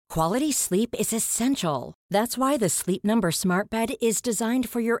Quality sleep is essential. That's why the Sleep Number Smart Bed is designed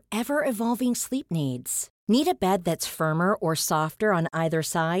for your ever-evolving sleep needs. Need a bed that's firmer or softer on either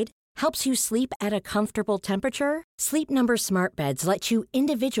side? Helps you sleep at a comfortable temperature? Sleep Number Smart Beds let you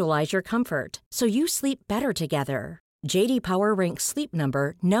individualize your comfort, so you sleep better together. J.D. Power ranks Sleep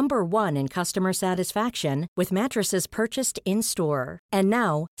Number number 1 in customer satisfaction with mattresses purchased in-store. And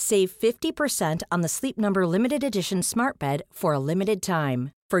now, save 50% on the Sleep Number Limited Edition Smart Bed for a limited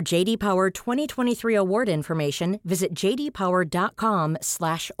time. For J.D. Power 2023 award information, visit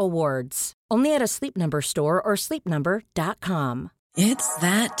jdpower.com/awards. Only at a Sleep Number store or sleepnumber.com. It's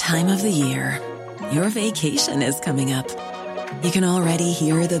that time of the year. Your vacation is coming up. You can already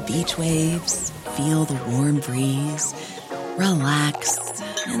hear the beach waves, feel the warm breeze, relax,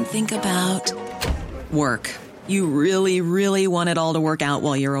 and think about work. You really, really want it all to work out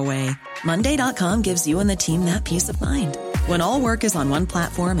while you're away. Monday.com gives you and the team that peace of mind. When all work is on one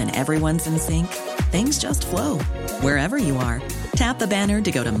platform and everyone's in sync, things just flow. Wherever you are, tap the banner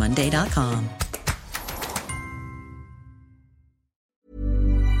to go to Monday.com.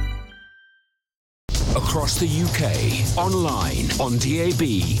 Across the UK, online, on DAB,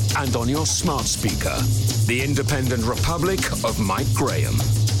 and on your smart speaker. The Independent Republic of Mike Graham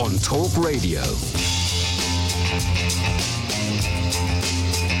on Talk Radio.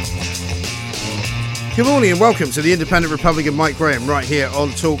 Good morning and welcome to the Independent Republic of Mike Graham right here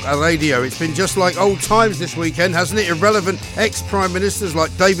on Talk Radio. It's been just like old times this weekend, hasn't it? Irrelevant ex-Prime Ministers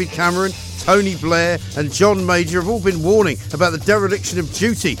like David Cameron, Tony Blair and John Major have all been warning about the dereliction of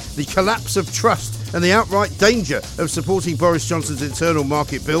duty, the collapse of trust and the outright danger of supporting Boris Johnson's internal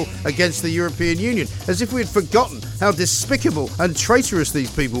market bill against the European Union. As if we had forgotten how despicable and traitorous these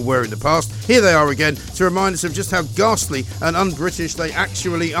people were in the past, here they are again to remind us of just how ghastly and un-British they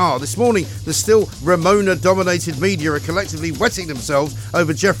actually are. This morning, the still Ramona-dominated media are collectively wetting themselves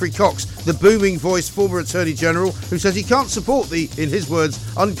over Geoffrey Cox, the booming-voiced former Attorney General, who says he can't support the, in his words,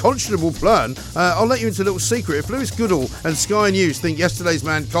 unconscionable plan. I'll let you into a little secret. If Lewis Goodall and Sky News think yesterday's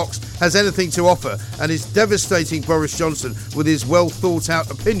man Cox has anything to offer and is devastating Boris Johnson with his well-thought-out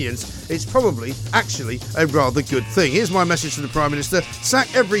opinions, it's probably actually a rather good thing. Here's my message to the Prime Minister.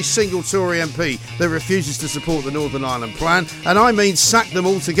 Sack every single Tory MP that refuses to support the Northern Ireland plan, and I mean sack them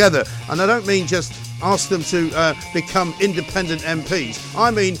all together. And I don't mean just ask them to become independent MPs.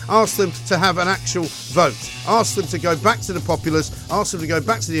 I mean ask them to have an actual vote. Ask them to go back to the populace, ask them to go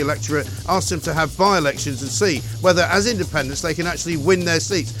back to the electorate, ask them to have by-elections and see whether as independents they can actually win their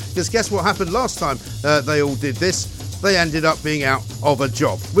seats. Because guess what happened last time they all did this? They ended up being out of a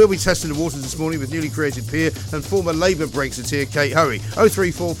job. We'll be testing the waters this morning with newly created peer and former Labour Brexiteer Kate Hoey.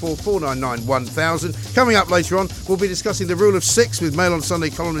 0344 499 1000. Coming up later on, we'll be discussing the rule of six with Mail on Sunday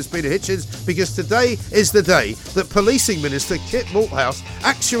columnist Peter Hitchens, because today is the day that Policing Minister Kit Malthouse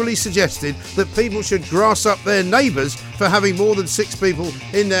actually suggested that people should grass up their neighbours for having more than 6 people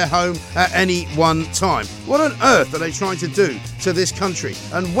in their home at any one time. What on earth are they trying to do to this country?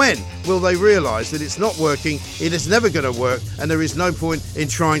 And when will they realise that it's not working, it is never going to work, and there is no point in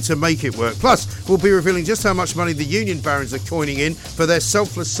trying to make it work? Plus, we'll be revealing just how much money the union barons are coining in for their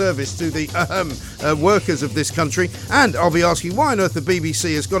selfless service to the workers of this country. And I'll be asking why on earth the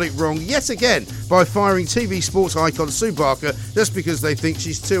BBC has got it wrong yet again by firing TV sports icon Sue Barker just because they think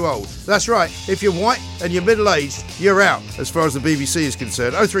she's too old. That's right, if you're white and you're middle-aged, you're out as far as the BBC is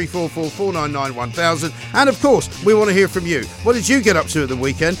concerned. 0344 499 1000. And of course, we want to hear from you. What did you get up to at the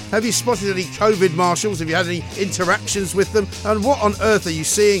weekend? Have you spotted any COVID marshals? Have you had any interactions with them? And what on earth are you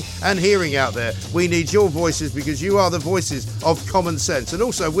seeing and hearing out there? We need your voices because you are the voices of common sense. And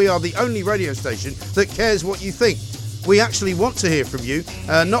also, we are the only radio station that cares what you think. We actually want to hear from you,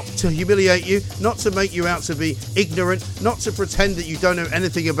 not to humiliate you, not to make you out to be ignorant, not to pretend that you don't know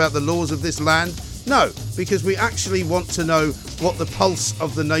anything about the laws of this land. No, because we actually want to know what the pulse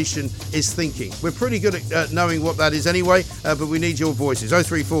of the nation is thinking. We're pretty good at knowing what that is anyway, but we need your voices.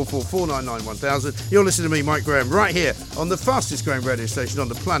 0344 499 1000. You're listening to me, Mike Graham, right here on the fastest growing radio station on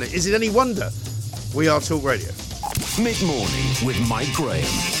the planet. Is it any wonder we are Talk Radio? Mid-morning with Mike Graham.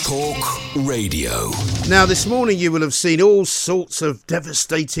 Talk Radio. Now, this morning you will have seen all sorts of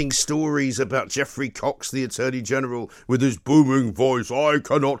devastating stories about Geoffrey Cox, the Attorney General, with his booming voice. I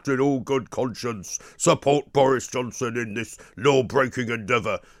cannot in all good conscience support Boris Johnson in this law-breaking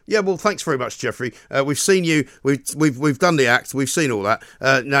endeavour. Yeah, well, thanks very much, Geoffrey. We've seen you. We've done the act. We've seen all that.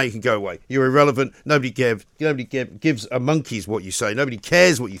 Now you can go away. You're irrelevant. Nobody gives a monkey's what you say. Nobody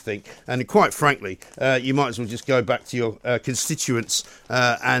cares what you think. And quite frankly, you might as well just go back to your constituents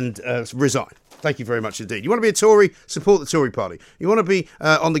and resign. Thank you very much indeed. You want to be a Tory? Support the Tory party. You want to be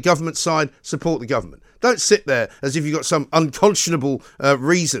on the government side? Support the government. Don't sit there as if you've got some unconscionable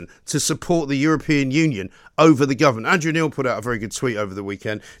reason to support the European Union over the government. Andrew Neil put out a very good tweet over the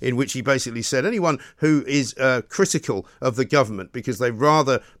weekend in which he basically said anyone who is critical of the government because they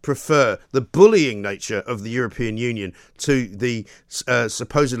rather prefer the bullying nature of the European Union to the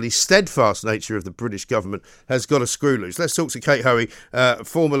supposedly steadfast nature of the British government has got a screw loose. Let's talk to Kate Hoey,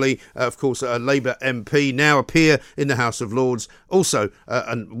 formerly, of course, a Labour MP, now a peer in the House of Lords, also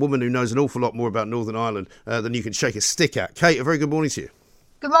a woman who knows an awful lot more about Northern Ireland than you can shake a stick at. Kate, a very good morning to you.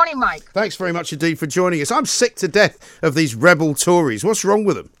 Good morning, Mike. Thanks very much indeed for joining us. I'm sick to death of these rebel Tories. What's wrong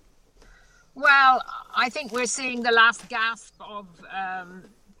with them? Well, I think we're seeing the last gasp of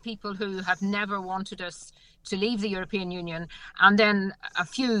people who have never wanted us to leave the European Union, and then a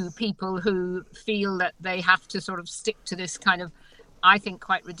few people who feel that they have to sort of stick to this kind of, I think,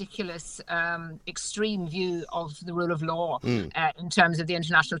 quite ridiculous, extreme view of the rule of law in terms of the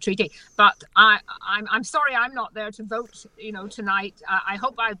international treaty. But I'm sorry I'm not there to vote, tonight. I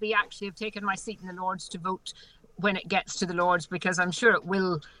hope I'll have taken my seat in the Lords to vote when it gets to the Lords, because I'm sure it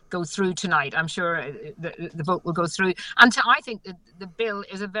will go through tonight. I'm sure the vote will go through. And I think that the bill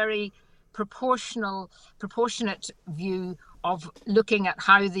is a very proportionate view of looking at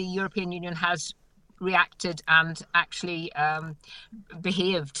how the European Union has reacted and actually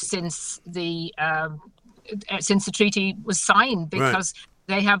behaved since the treaty was signed, because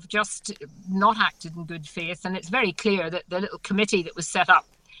they have just not acted in good faith. And it's very clear that the little committee that was set up,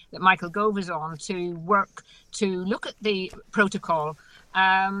 that Michael Gove is on, to work to look at the protocol,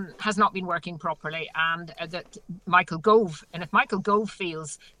 has not been working properly, and that Michael Gove, and if Michael Gove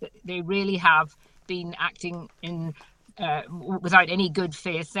feels that they really have been acting in without any good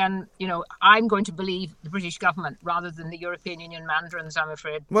faith, then I'm going to believe the British government rather than the European Union mandarins, I'm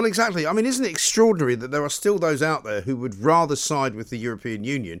afraid. Well, exactly. I mean, isn't it extraordinary that there are still those out there who would rather side with the European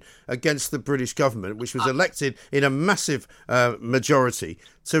Union against the British government, which was elected in a massive majority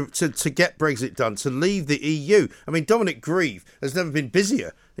to get Brexit done, to leave the EU. I mean, Dominic Grieve has never been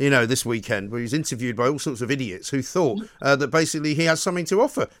busier, this weekend, where he was interviewed by all sorts of idiots who thought that basically he has something to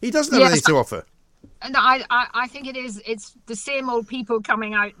offer. He doesn't have anything to offer. And I think it's the same old people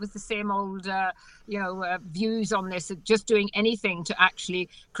coming out with the same old views on this, just doing anything to actually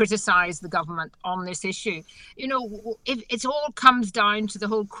criticise the government on this issue. It all comes down to the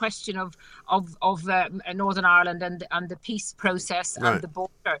whole question of Northern Ireland and the peace process and the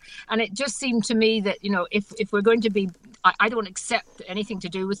border. And it just seemed to me that if we're going to be, I don't accept anything to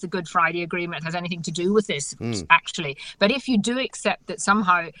do with the Good Friday Agreement has anything to do with this, actually. But if you do accept that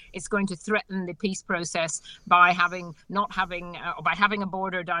somehow it's going to threaten the peace process by having a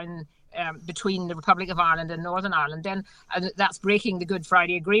border down between the Republic of Ireland and Northern Ireland, then that's breaking the Good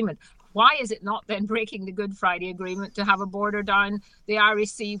Friday Agreement. Why is it not then breaking the Good Friday Agreement to have a border down the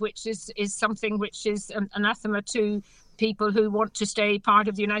Irish Sea, which is something which is anathema to people who want to stay part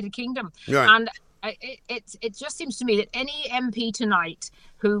of the United Kingdom? Right. And it just seems to me that any MP tonight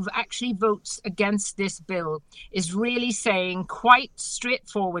who actually votes against this bill is really saying quite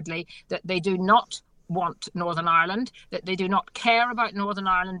straightforwardly that they do not want Northern Ireland, that they do not care about Northern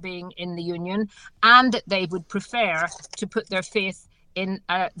Ireland being in the Union, and that they would prefer to put their faith in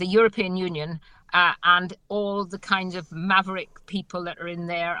the European Union and all the kinds of maverick people that are in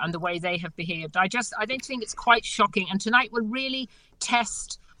there and the way they have behaved. I don't think it's quite shocking. And tonight will really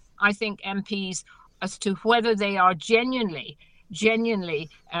test, I think, MPs as to whether they are genuinely,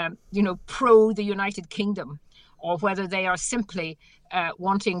 pro the United Kingdom, or whether they are simply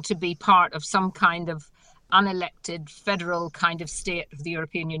wanting to be part of some kind of unelected federal kind of state of the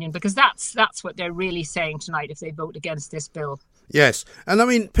European Union, because that's what they're really saying tonight if they vote against this bill. Yes, and I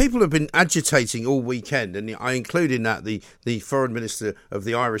mean, people have been agitating all weekend, and I include in that the Foreign Minister of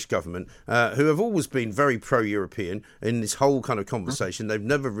the Irish government, who have always been very pro-European in this whole kind of conversation. They've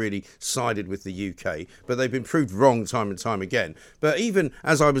never really sided with the UK, but they've been proved wrong time and time again. But even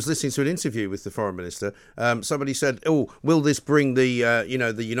as I was listening to an interview with the Foreign Minister, somebody said, will this bring the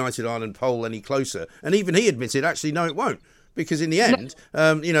United Ireland poll any closer? And even he admitted, actually, no, it won't. Because in the end,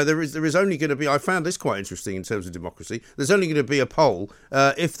 there is only going to be, I found this quite interesting in terms of democracy, there's only going to be a poll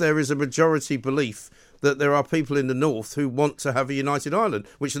if there is a majority belief that there are people in the north who want to have a united Ireland,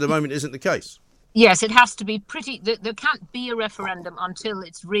 which at the moment isn't the case. Yes, it has to be there can't be a referendum until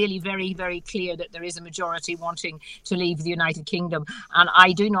it's really very, very clear that there is a majority wanting to leave the United Kingdom. And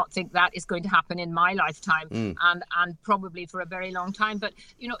I do not think that is going to happen in my lifetime and probably for a very long time. But,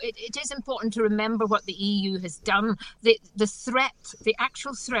 it is important to remember what the EU has done. The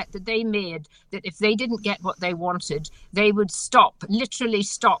actual threat that they made, that if they didn't get what they wanted, they would literally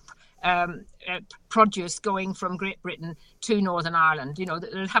stop produce going from Great Britain to Northern Ireland. You know,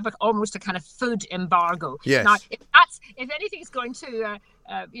 they'll have almost a kind of food embargo. Yes. Now, if anything's going to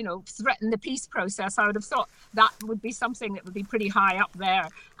threaten the peace process, I would have thought that would be something that would be pretty high up there.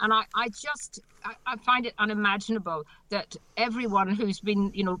 And I find it unimaginable that everyone who's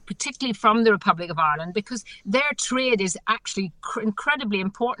been, particularly from the Republic of Ireland, because their trade is actually incredibly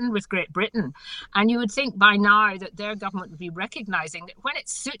important with Great Britain. And you would think by now that their government would be recognising that when it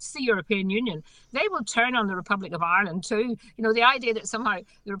suits the European Union, they will turn on the Republic of Ireland too. You know, the idea that somehow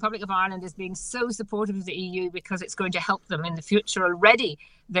the Republic of Ireland is being so supportive of the EU because it's going to help them in the future already.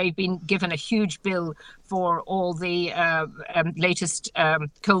 They've been given a huge bill for all the latest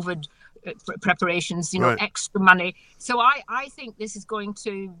COVID preparations, right. Extra money. So I think this is going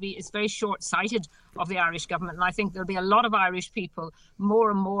to be, it's very short-sighted of the Irish government. And I think there'll be a lot of Irish people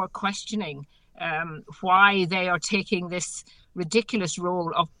more and more questioning why they are taking this ridiculous role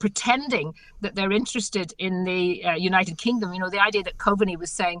of pretending that they're interested in the United Kingdom. You know, the idea that Coveney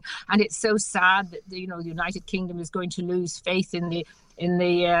was saying, and it's so sad that the United Kingdom is going to lose faith in the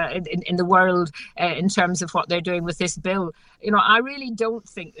world in terms of what they're doing with this bill. You know, I really don't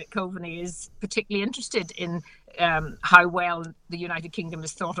think that Coveney is particularly interested in how well the United Kingdom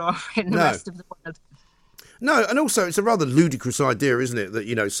is thought of in the rest of the world. No, and also it's a rather ludicrous idea, isn't it,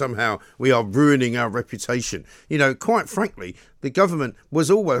 that, somehow we are ruining our reputation. Quite frankly, the government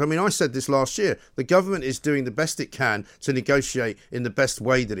was always, I said this last year, the government is doing the best it can to negotiate in the best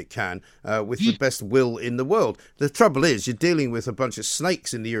way that it can with the best will in the world. The trouble is you're dealing with a bunch of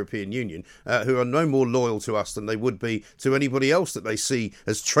snakes in the European Union who are no more loyal to us than they would be to anybody else that they see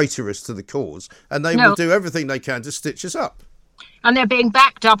as traitorous to the cause, and they will do everything they can to stitch us up. And they're being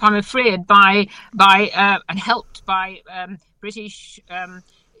backed up, I'm afraid, by and helped by British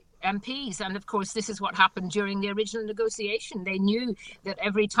MPs. And of course, this is what happened during the original negotiation. They knew that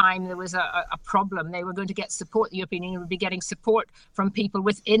every time there was a problem, they were going to get support. The European Union would be getting support from people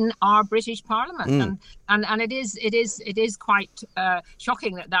within our British Parliament. And it is quite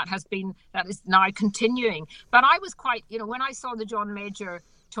shocking that is now continuing. But I was quite, when I saw the John Major,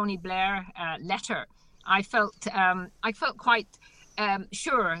 Tony Blair letter, I felt quite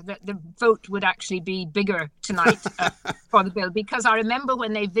sure that the vote would actually be bigger tonight for the bill, because I remember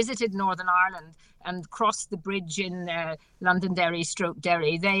when they visited Northern Ireland and crossed the bridge in Londonderry /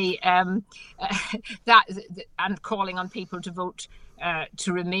 Derry, they and calling on people to vote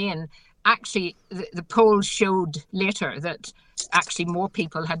to remain. Actually, the polls showed later that actually more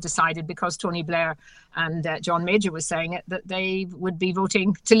people had decided, because Tony Blair and John Major was saying it, that they would be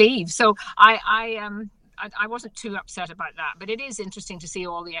voting to leave. So I wasn't too upset about that, but it is interesting to see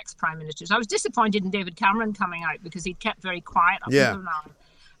all the ex-prime ministers. I was disappointed in David Cameron coming out because he'd kept very quiet up until now.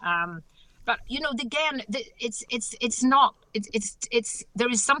 But again, there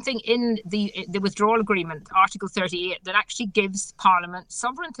is something in the withdrawal agreement, Article 38, that actually gives Parliament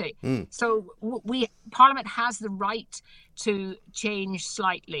sovereignty. So Parliament has the right to change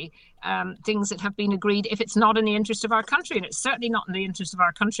slightly things that have been agreed if it's not in the interest of our country, and it's certainly not in the interest of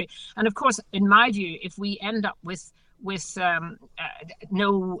our country. And of course, in my view, if we end up with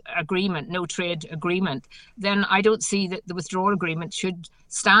no agreement, no trade agreement, then I don't see that the withdrawal agreement should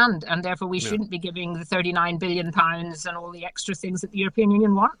stand, and therefore we shouldn't be giving the £39 billion and all the extra things that the European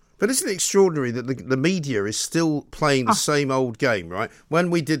Union want. But isn't it extraordinary that the media is still playing the same old game, right?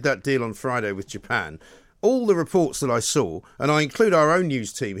 When we did that deal on Friday with Japan, all the reports that I saw, and I include our own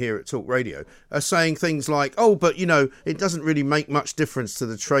news team here at Talk Radio, are saying things like, but it doesn't really make much difference to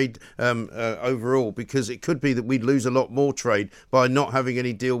the trade overall, because it could be that we'd lose a lot more trade by not having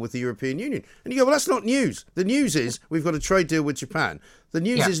any deal with the European Union. And you go, well, that's not news. The news is we've got a trade deal with Japan. The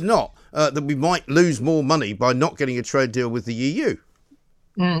news is not that we might lose more money by not getting a trade deal with the EU.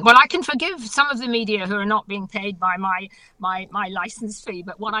 Well, I can forgive some of the media who are not being paid by my licence fee,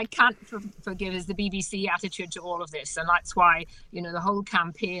 but what I can't forgive is the BBC attitude to all of this. And that's why, the whole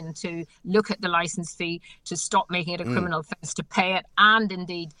campaign to look at the licence fee, to stop making it a criminal offence, to pay it, and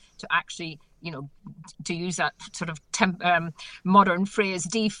indeed to actually, to use that sort of modern phrase,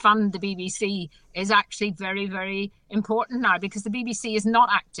 defund the BBC, is actually very, very important now, because the BBC is not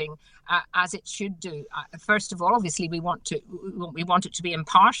acting as it should do. First of all, obviously, we want it to be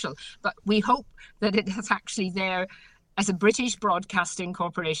impartial, but we hope that it is actually there as a British broadcasting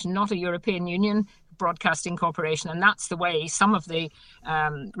corporation, not a European Union broadcasting corporation, and that's the way some of the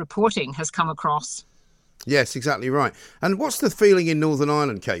reporting has come across. Yes, exactly right. And what's the feeling in Northern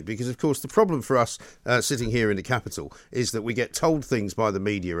Ireland, Kate? Because, of course, the problem for us sitting here in the capital is that we get told things by the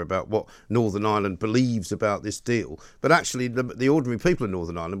media about what Northern Ireland believes about this deal. But actually, the ordinary people in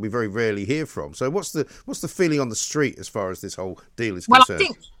Northern Ireland we very rarely hear from. So what's the feeling on the street as far as this whole deal is concerned?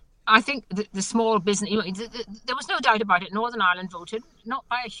 I think the small business, there was no doubt about it. Northern Ireland voted, not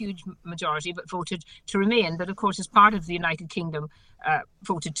by a huge majority, but voted to remain. But of course, as part of the United Kingdom,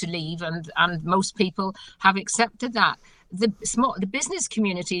 voted to leave, and most people have accepted that. The business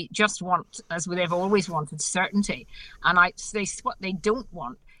community just want, as they've always wanted, certainty, and what they don't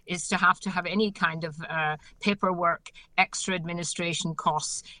want is to have any kind of paperwork, extra administration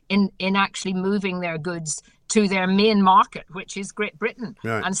costs in actually moving their goods to their main market, which is Great Britain.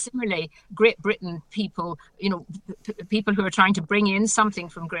 Right. And similarly, Great Britain people, people who are trying to bring in something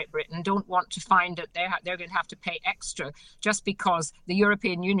from Great Britain don't want to find that they're going to have to pay extra just because the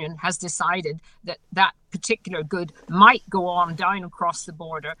European Union has decided that particular good might go on down across the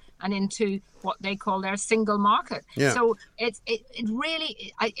border and into what they call their single market. Yeah. So it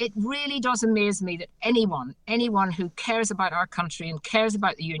really does amaze me that anyone who cares about our country and cares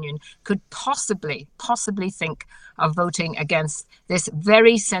about the union could possibly think of voting against this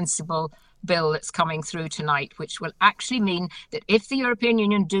very sensible bill that's coming through tonight, which will actually mean that if the European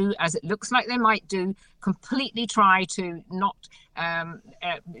Union do, as it looks like they might do, completely try to not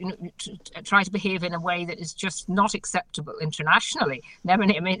try to behave in a way that is just not acceptable internationally, never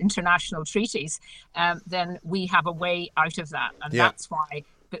name international treaties, then we have a way out of that. And that's why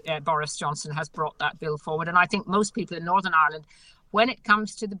Boris Johnson has brought that bill forward. And I think most people in Northern Ireland, when it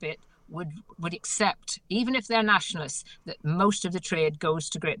comes to the bit, would accept, even if they're nationalists, that most of the trade goes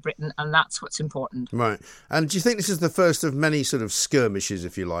to Great Britain, and that's what's important. Right. And do you think this is the first of many sort of skirmishes,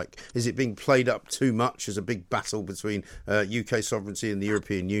 if you like? Is it being played up too much as a big battle between UK sovereignty and the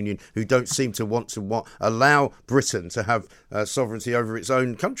European Union, who don't seem to want to allow Britain to have sovereignty over its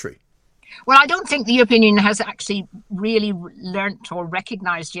own country? Well, I don't think the European Union has actually really learnt or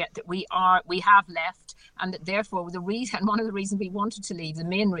recognised yet that we have left, and that therefore one of the reasons we wanted to leave, the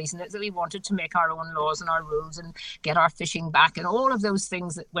main reason, is that we wanted to make our own laws and our rules and get our fishing back and all of those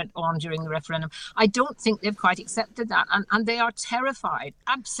things that went on during the referendum. I don't think they've quite accepted that, and they are terrified,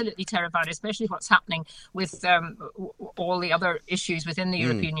 absolutely terrified, especially what's happening with all the other issues within the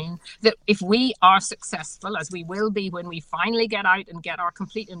European Union, that if we are successful, as we will be when we finally get out and get our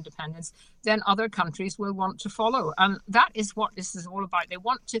complete independence, then other countries will want to follow. And that is what this is all about. They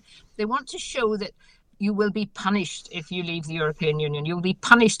want to show that you will be punished if you leave the European Union. You'll be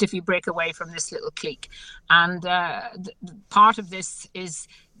punished if you break away from this little clique. And part of this is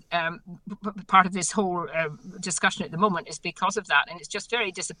part of this whole discussion at the moment is because of that. And it's just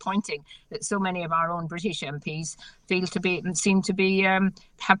very disappointing that so many of our own British MPs seem to be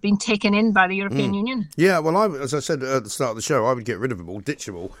have been taken in by the European Union. Yeah, well, as I said at the start of the show, I would get rid of them all, ditch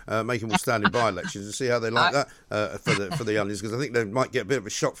them all, make them all stand in by-elections and see how they like that for the onions, because I think they might get a bit of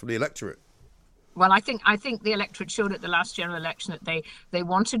a shock from the electorate. Well, I think the electorate showed at the last general election that they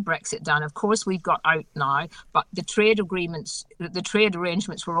wanted Brexit done. Of course, we've got out now, but the trade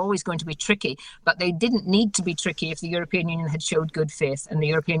arrangements were always going to be tricky, but they didn't need to be tricky if the European Union had showed good faith, and the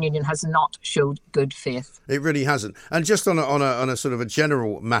European Union has not showed good faith. It really hasn't. And just on a sort of a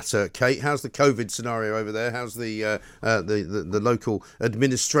general matter, Kate, how's the COVID scenario over there? How's the local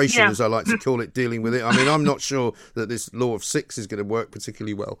administration, as I like to call it, dealing with it? I mean, I'm not sure that this law of 6 is going to work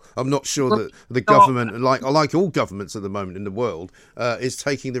particularly well. I'm not sure that the government, like all governments at the moment in the world, is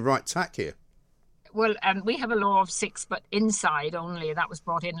taking the right tack here. Well, we have a law of 6, but inside only. That was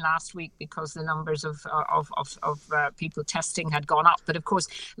brought in last week because the numbers of people testing had gone up. But of course,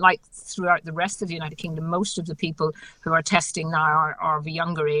 like throughout the rest of the United Kingdom, most of the people who are testing now are of a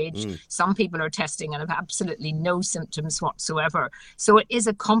younger age. Some people are testing and have absolutely no symptoms whatsoever. So it is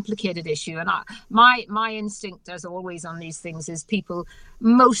a complicated issue. And my instinct, as always on these things, is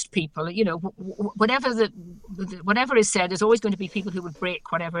most people, whatever is said, there's always going to be people who would break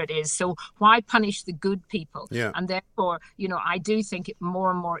whatever it is. So why punish the good people? Yeah. And therefore, I do think more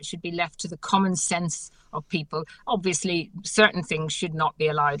and more it should be left to the common sense of people. Obviously, certain things should not be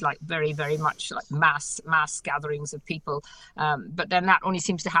allowed, like very, very much like mass march gatherings of people. But then that only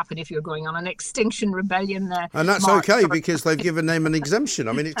seems to happen if you're going on an extinction rebellion. And that's okay because they've given them an exemption.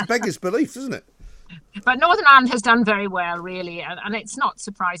 I mean, it's beggars belief, isn't it? But Northern Ireland has done very well, really, and it's not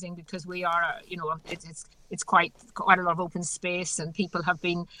surprising because we are, it's quite a lot of open space, and people have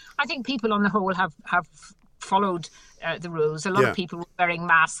been. I think people on the whole have followed the rules. A lot of people were wearing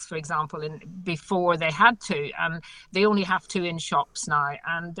masks, for example, before they had to, and they only have to in shops now.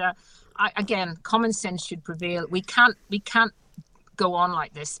 And again, common sense should prevail. We can't go on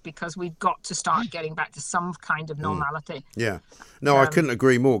like this, because we've got to start getting back to some kind of normality. Yeah. No, I couldn't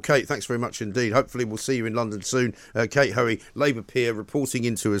agree more. Kate, thanks very much indeed. Hopefully we'll see you in London soon. Kate Hoey, Labour peer, reporting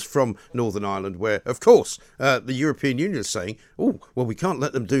into us from Northern Ireland, where, of course, the European Union is saying, oh, well, we can't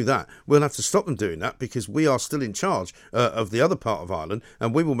let them do that. We'll have to stop them doing that because we are still in charge of the other part of Ireland,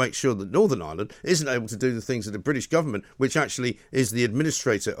 and we will make sure that Northern Ireland isn't able to do the things that the British government, which actually is the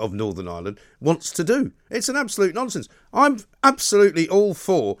administrator of Northern Ireland, wants to do. It's an absolute nonsense. I'm absolutely all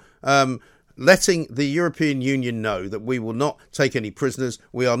for letting the European Union know that we will not take any prisoners.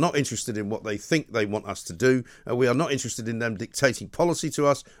 We are not interested in what they think they want us to do. We are not interested in them dictating policy to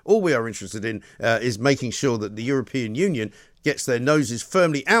us. All we are interested in is making sure that the European Union gets their noses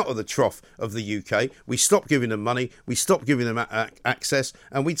firmly out of the trough of the UK. We stop giving them money, we stop giving them access,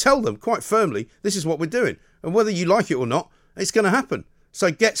 and we tell them quite firmly, this is what we're doing. And whether you like it or not, it's going to happen. So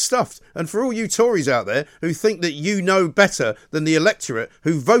get stuffed. And for all you Tories out there who think that you know better than the electorate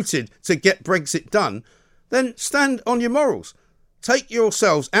who voted to get Brexit done, then stand on your morals. Take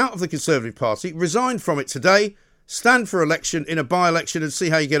yourselves out of the Conservative Party, resign from it today, stand for election in a by-election and see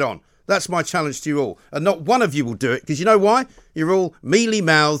how you get on. That's my challenge to you all. And not one of you will do it, because you know why? You're all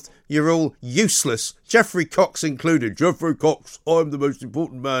mealy-mouthed, you're all useless, Geoffrey Cox included. Geoffrey Cox, I'm the most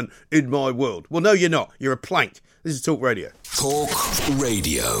important man in my world. Well, no, you're not. You're a plank. This is Talk Radio. Talk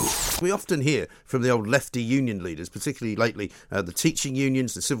Radio. We often hear from the old lefty union leaders, particularly lately, the teaching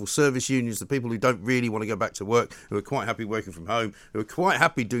unions, the civil service unions, the people who don't really want to go back to work, who are quite happy working from home, who are quite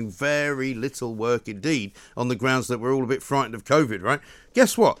happy doing very little work indeed, on the grounds that we're all a bit frightened of COVID, right?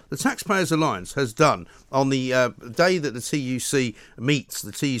 Guess what? The Taxpayers Alliance has done on the day that the TUC meets,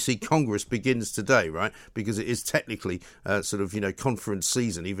 the TUC Congress begins today, right? Because it is technically conference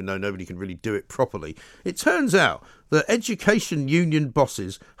season, even though nobody can really do it properly. It turns out that education union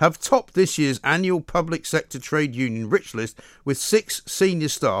bosses have topped this year's annual public sector trade union rich list with 6 senior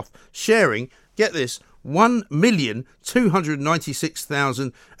staff sharing, get this,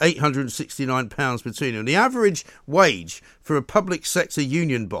 £1,296,869 between them. The average wage for a public sector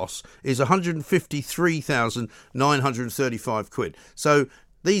union boss is £153,935. So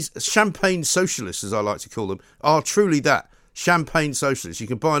these champagne socialists, as I like to call them, are truly that. Champagne socialists. You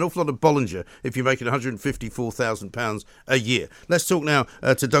can buy an awful lot of Bollinger if you're making £154,000 a year. Let's talk now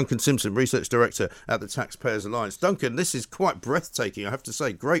to Duncan Simpson, Research Director at the Taxpayers Alliance. Duncan, this is quite breathtaking, I have to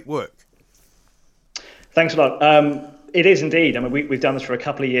say. Great work. Thanks a lot. It is indeed. I mean, we've done this for a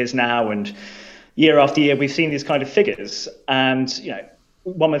couple of years now, and year after year, we've seen these kind of figures. And,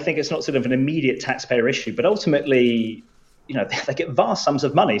 one would think it's not sort of an immediate taxpayer issue, but ultimately, they get vast sums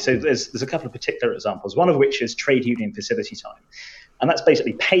of money. So there's a couple of particular examples, one of which is trade union facility time. And that's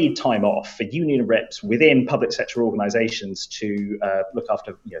basically paid time off for union reps within public sector organisations to look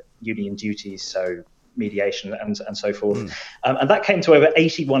after union duties, so mediation and so forth. And that came to over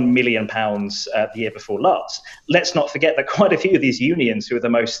 £81 million the year before last. Let's not forget that quite a few of these unions who are the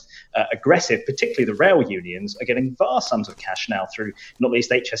most aggressive, particularly the rail unions, are getting vast sums of cash now through not least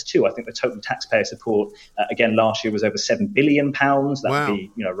HS2. I think the total taxpayer support, again, last year was over £7 billion. That would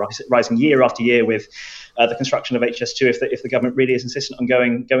be rising year after year with the construction of HS2 if the government really is insistent on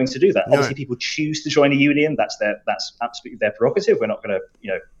going to do that. Obviously, people choose to join a union. That's absolutely their prerogative. We're not going to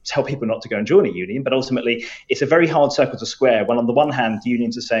tell people not to go and join a union, but ultimately it's a very hard circle to square when on the one hand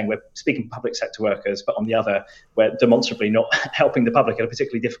unions are saying we're speaking to public sector workers, but on the other we're demonstrably not helping the public at a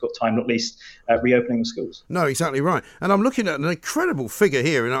particularly difficult time, not least reopening the schools. No, exactly right. And I'm looking at an incredible figure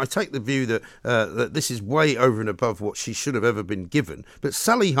here, and I take the view that this is way over and above what she should have ever been given. But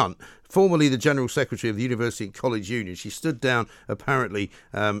Sally Hunt, formerly the General Secretary of the University and College Union, she stood down apparently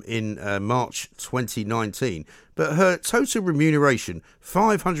in March 2019. But her total remuneration,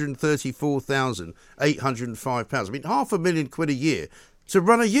 £534,805. I mean, £500,000 a year to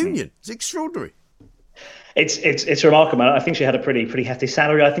run a union. It's extraordinary. It's remarkable. I think she had a pretty hefty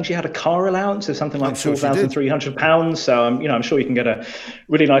salary. I think she had a car allowance of something like £4,300. So I'm sure you can get a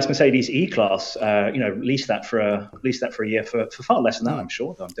really nice Mercedes E-Class. Lease that for a year for far less than that. I'm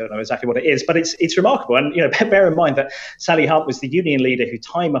sure. I don't know exactly what it is, but it's remarkable. And bear in mind that Sally Hunt was the union leader who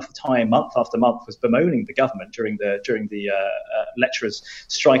time after time, month after month, was bemoaning the government during the lecturers'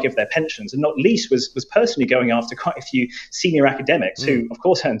 strike of their pensions, and not least was personally going after quite a few senior academics who, of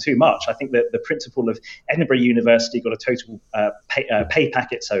course, earned too much. I think that the principal of Edinburgh University got a total pay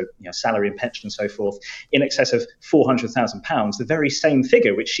packet, so salary and pension and so forth, in excess of £400,000, the very same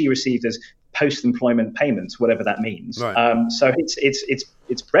figure which she received as post-employment payments, whatever that means. Right. So it's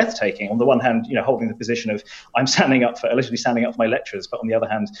it's breathtaking. On the one hand, holding the position of I'm allegedly standing up for my lecturers, but on the other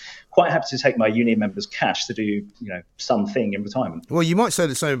hand, quite happy to take my union members' cash to do, something in retirement. Well, you might say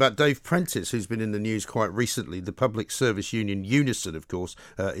the same about Dave Prentice, who's been in the news quite recently. The public service union Unison, of course,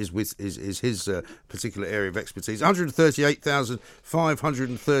 is his particular area of expertise.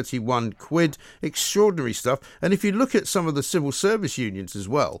 138,531 quid, extraordinary stuff. And if you look at some of the civil service unions as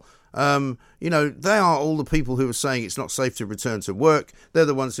well, they are all the people who are saying it's not safe to return to work. They're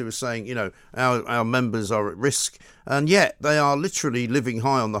the ones who are saying, our members are at risk, and yet they are literally living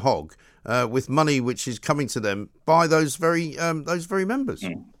high on the hog with money which is coming to them by those very members.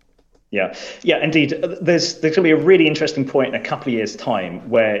 Mm. Yeah, indeed. There's going to be a really interesting point in a couple of years' time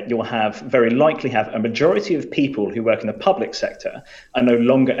where you'll very likely have a majority of people who work in the public sector are no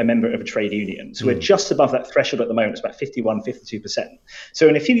longer a member of a trade union. So we're just above that threshold at the moment. It's about 51, 52%. So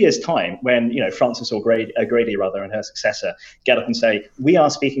in a few years' time, when Frances O'Grady and her successor get up and say, we are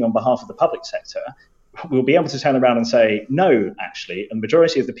speaking on behalf of the public sector, we'll be able to turn around and say, no, actually, a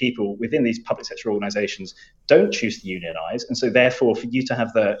majority of the people within these public sector organisations don't choose to unionise, and so therefore, for you to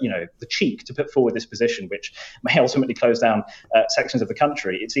have the cheek to put forward this position, which may ultimately close down sections of the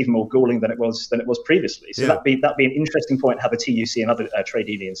country, it's even more galling than it was previously. So that'd be an interesting point how the TUC and other trade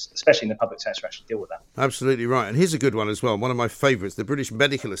unions, especially in the public sector, actually deal with that. Absolutely right. And here's a good one as well. One of my favourites, the British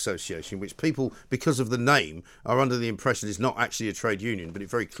Medical Association, which people, because of the name, are under the impression is not actually a trade union, but it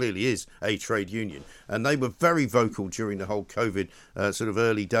very clearly is a trade union. And they were very vocal during the whole COVID sort of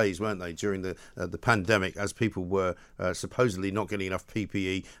early days, weren't they, during the pandemic, as people were supposedly not getting enough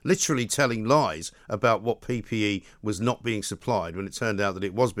PPE, literally telling lies about what PPE was not being supplied when it turned out that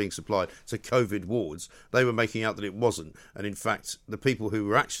it was being supplied to COVID wards. They were making out that it wasn't. And in fact, the people who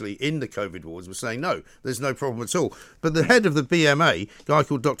were actually in the COVID wards were saying, no, there's no problem at all. But the head of the BMA, a guy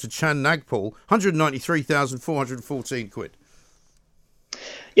called Dr. Chan Nagpal, 193,414 quid.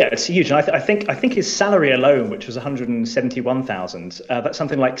 Yeah, it's huge. And I think his salary alone, which was 171,000, that's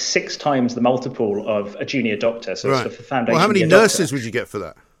something like 6 times the multiple of a junior doctor. So right. It's the foundation. Well, how many nurses would you get for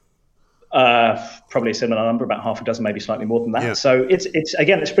that? Probably a similar number, about half a dozen, maybe slightly more than that. Yeah. So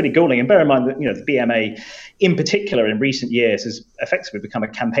it's pretty galling. And bear in mind that the BMA, in particular, in recent years, has effectively become a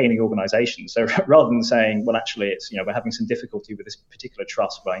campaigning organisation. So rather than saying, well, actually, it's we're having some difficulty with this particular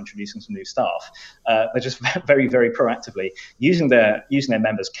trust by introducing some new staff, they're just very, very proactively using their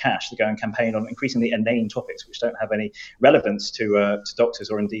members' cash to go and campaign on increasingly inane topics which don't have any relevance to doctors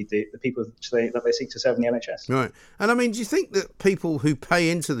or indeed the people that they seek to serve in the NHS. Right. And I mean, do you think that people who pay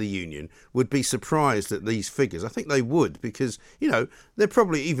into the union would be surprised at these figures? I think they would, because they're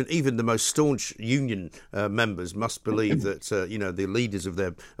probably even the most staunch union members must believe that the leaders of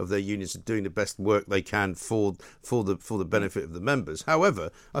their unions are doing the best work they can for the benefit of the members. However,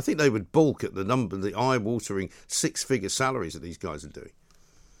 I think they would balk at the eye-watering 6-figure salaries that these guys are doing.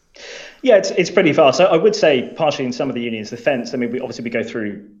 Yeah, it's pretty fast. So I would say, partially in some of the unions' defence, I mean, we go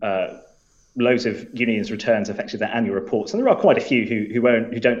through loads of unions' returns, effectively their annual reports, and there are quite a few who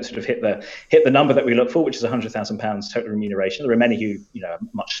don't sort of hit the number that we look for, which is £100,000 total remuneration. There are many who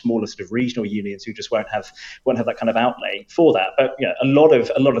much smaller sort of regional unions who just won't have that kind of outlay for that. But a lot of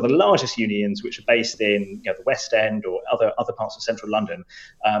the largest unions, which are based in the West End or other parts of central London,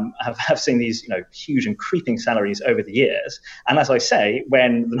 have seen these huge and creeping salaries over the years. And as I say,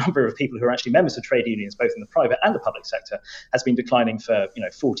 when the number of people who are actually members of trade unions, both in the private and the public sector, has been declining for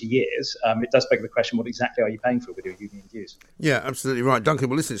 40 years. It does beg the question, what exactly are you paying for with your union dues? Yeah, absolutely right. Duncan,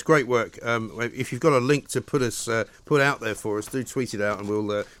 well, listen, it's great work. If you've got a link to put out there for us, do tweet it out and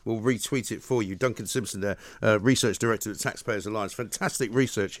we'll retweet it for you. Duncan Simpson there, Research Director at Taxpayers Alliance. Fantastic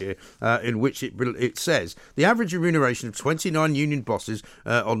research here in which it says the average remuneration of 29 union bosses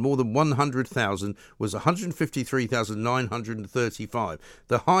on more than 100,000 was 153,935.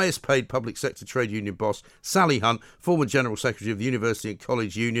 The highest paid public sector trade union boss, Sally Hunt, former General Secretary of the University and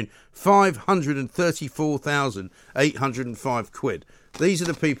College Union, 534,805 quid. These are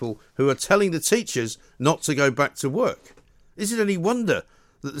the people who are telling the teachers not to go back to work. Is it any wonder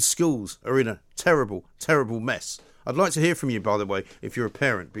that the schools are in a terrible, terrible mess? I'd like to hear from you, by the way, if you're a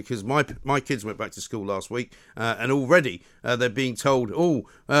parent, because my kids went back to school last week and already they're being told,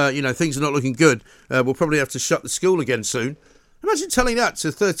 things are not looking good. We'll probably have to shut the school again soon. Imagine telling that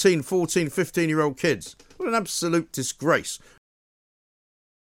to 13, 14, 15-year-old kids. What an absolute disgrace.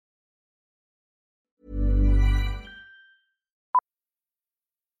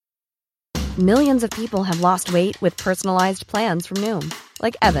 Millions of people have lost weight with personalized plans from Noom.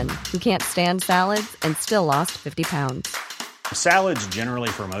 Like Evan, who can't stand salads and still lost 50 pounds. Salads generally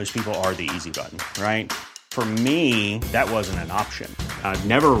for most people are the easy button, right? For me, that wasn't an option. I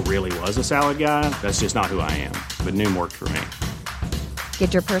never really was a salad guy. That's just not who I am. But Noom worked for me.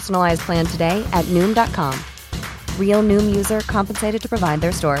 Get your personalized plan today at Noom.com. Real Noom user compensated to provide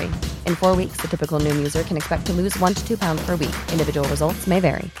their story. In 4 weeks, the typical Noom user can expect to lose 1 to 2 pounds per week. Individual results may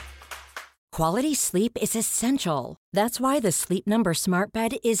vary. Quality sleep is essential. That's why the Sleep Number Smart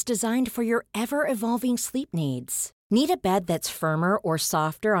Bed is designed for your ever-evolving sleep needs. Need a bed that's firmer or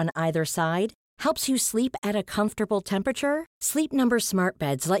softer on either side? Helps you sleep at a comfortable temperature? Sleep Number Smart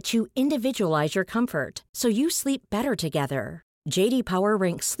Beds let you individualize your comfort, so you sleep better together. J.D. Power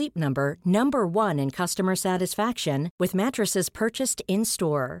ranks Sleep Number number 1 in customer satisfaction with mattresses purchased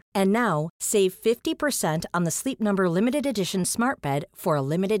in-store. And now, save 50% on the Sleep Number Limited Edition Smart Bed for a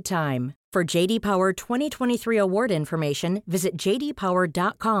limited time. For J.D. Power 2023 award information, visit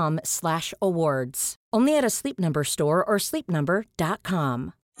jdpower.com/awards. Only at a Sleep Number store or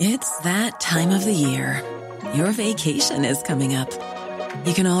sleepnumber.com. It's that time of the year. Your vacation is coming up.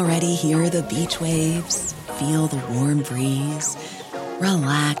 You can already hear the beach waves, feel the warm breeze,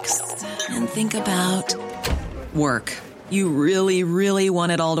 relax, and think about work. You really, really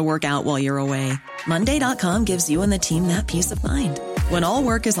want it all to work out while you're away. Monday.com gives you and the team that peace of mind. When all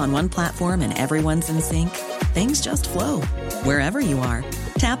work is on one platform and everyone's in sync, things just flow. Wherever you are,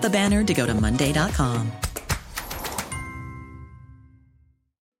 tap the banner to go to Monday.com.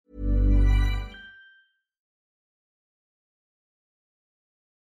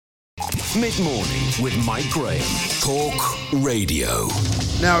 Mid-morning with Mike Graham. Talk Radio.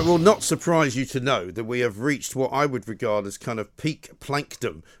 Now, it will not surprise you to know that we have reached what I would regard as kind of peak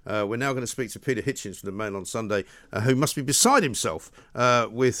plankdom. We're now going to speak to Peter Hitchens from the Mail on Sunday, who must be beside himself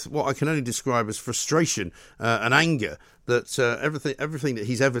with what I can only describe as frustration and anger that everything that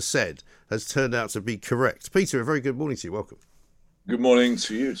he's ever said has turned out to be correct. Peter, a very good morning to you. Welcome. Good morning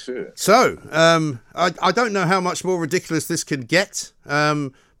to you too. So, I don't know how much more ridiculous this can get,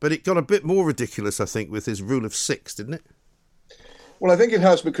 but it got a bit more ridiculous, I think, with his rule of 6, didn't it? Well, I think it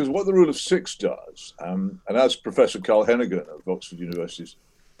has, because what the rule of 6 does, and as Professor Carl Hennigan of Oxford University's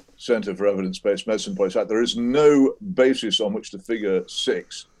Centre for Evidence-Based Medicine points out, there is no basis on which the figure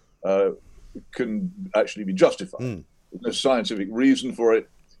 6 can actually be justified. There's no scientific reason for it,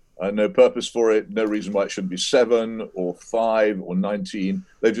 no purpose for it, no reason why it shouldn't be 7 or 5 or 19.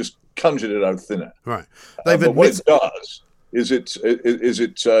 They've just conjured it out of thin air. Right. But what it does is it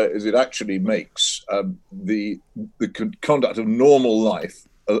actually makes the conduct of normal life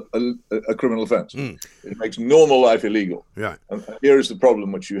a criminal offence. It makes normal life illegal. Right. And here is the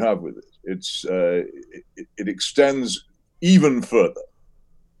problem which you have with it. It extends even further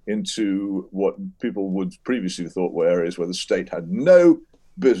into what people would previously have thought were areas where the state had no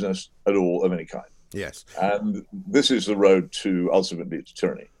business at all of any kind. Yes. And this is the road to ultimately to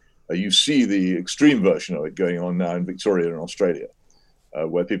tyranny. You see the extreme version of it going on now in Victoria and Australia,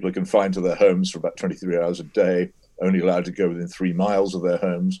 where people are confined to their homes for about 23 hours a day, only allowed to go within 3 miles of their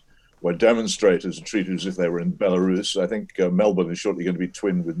homes, where demonstrators are treated as if they were in Belarus. I think Melbourne is shortly going to be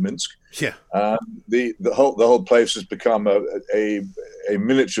twinned with Minsk. Yeah. The whole place has become a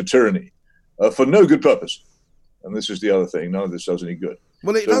miniature tyranny for no good purpose. And this is the other thing. None of this does any good.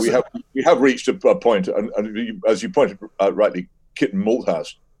 Well, we have reached a point, and as you pointed out rightly, Kitten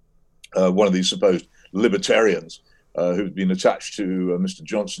Malthouse, one of these supposed libertarians who's been attached to Mr.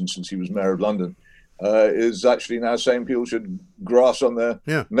 Johnson since he was mayor of London, is actually now saying people should grass on their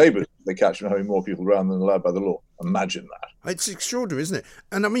neighbours if they catch them having more people around than allowed by the law. Imagine that. It's extraordinary, isn't it?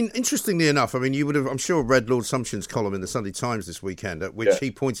 And I mean, interestingly enough, I mean, you would have, I'm sure, read Lord Sumption's column in the Sunday Times this weekend, at which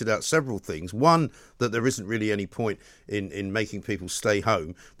he pointed out several things. One, that there isn't really any point in making people stay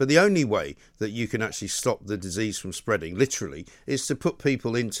home. But the only way that you can actually stop the disease from spreading, literally, is to put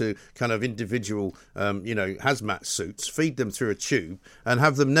people into kind of individual, hazmat suits, feed them through a tube, and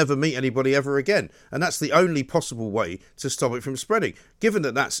have them never meet anybody ever again. And that's the only possible way to stop it from spreading. Given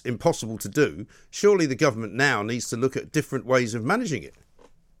that that's impossible to do, surely the government now needs to look at different ways of managing it.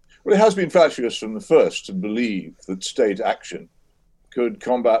 Well, it has been fatuous from the first to believe that state action could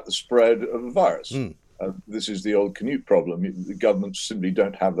combat the spread of a virus. This is the old Canute problem. The governments simply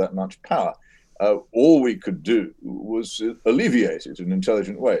don't have that much power. All we could do was alleviate it in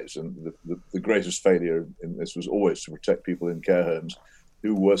intelligent ways. And the greatest failure in this was always to protect people in care homes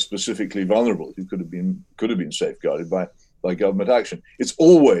who were specifically vulnerable, who could have been safeguarded by government action. It's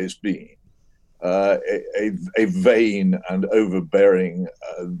always been a vain and overbearing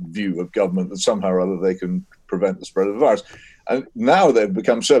view of government that somehow or other they can prevent the spread of the virus. And now they've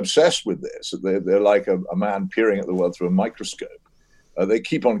become so obsessed with this that they're like a man peering at the world through a microscope. They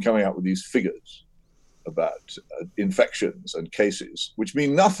keep on coming out with these figures about infections and cases, which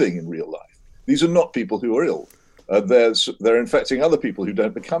mean nothing in real life. These are not people who are ill. They're infecting other people who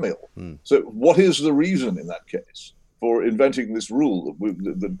don't become ill. So what is the reason in that case for inventing this rule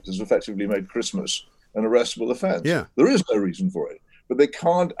that has effectively made Christmas an arrestable offence. Yeah. There is no reason for it, but they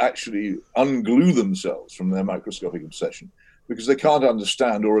can't actually unglue themselves from their microscopic obsession because they can't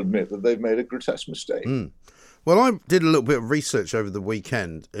understand or admit that they've made a grotesque mistake. Well, I did a little bit of research over the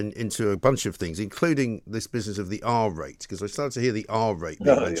weekend into a bunch of things, including this business of the R rate, because I started to hear the R rate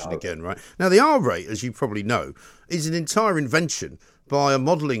being mentioned again, right? Now, the R rate, as you probably know, is an entire invention by a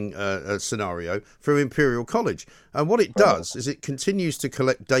modelling scenario from Imperial College. And what it does is it continues to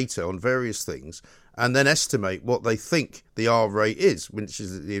collect data on various things and then estimate what they think the R rate is, which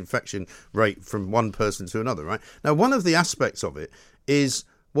is the infection rate from one person to another, right? Now, one of the aspects of it is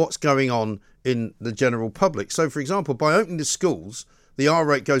what's going on in the general public. So, for example, by opening the schools, the R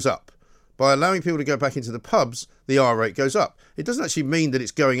rate goes up. By allowing people to go back into the pubs, the R rate goes up. It doesn't actually mean that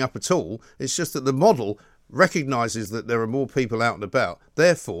it's going up at all. It's just that the model recognises that there are more people out and about.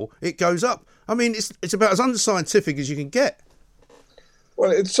 Therefore, it goes up. I mean, it's about as unscientific as you can get.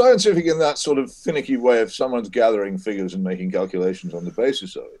 Well, it's scientific in that sort of finicky way of someone's gathering figures and making calculations on the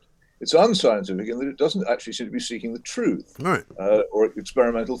basis of it. It's unscientific in that it doesn't actually seem to be seeking the truth or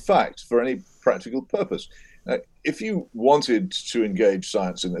experimental fact for any practical purpose. Now, if you wanted to engage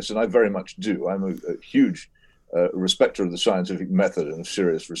science in this, and I very much do, I'm a huge respecter of the scientific method and of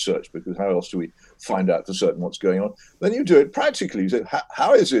serious research, because how else do we find out for certain what's going on? Then you do it practically. You say,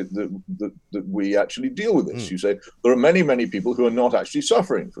 how is it that we actually deal with this? You say, there are many, many people who are not actually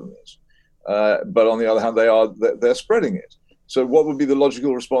suffering from this. But on the other hand, they're spreading it. So what would be the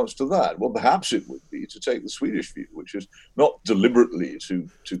logical response to that? Well, perhaps it would be to take the Swedish view, which is not deliberately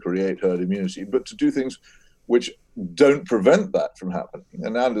to create herd immunity, but to do things which don't prevent that from happening.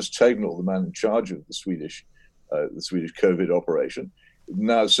 And Anders Tegnell, the man in charge of the Swedish COVID operation,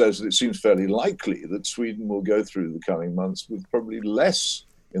 now says that it seems fairly likely that Sweden will go through the coming months with probably less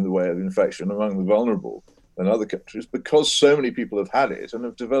in the way of infection among the vulnerable than other countries, because so many people have had it and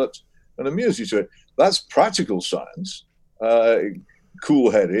have developed an immunity to it. That's practical science.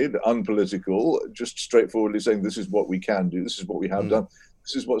 Cool-headed, unpolitical, just straightforwardly saying this is what we can do, this is what we have done,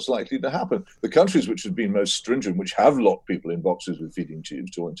 this is what's likely to happen. The countries which have been most stringent, which have locked people in boxes with feeding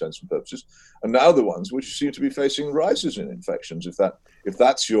tubes to all intents and purposes, are now the ones which seem to be facing rises in infections. If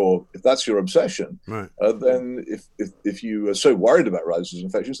that's your obsession, then if you are so worried about rises in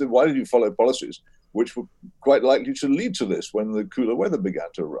infections, then why did you follow policies which were quite likely to lead to this when the cooler weather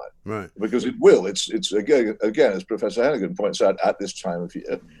began to arrive? Right. Because it will. It's again, as Professor Hennigan points out, at this time of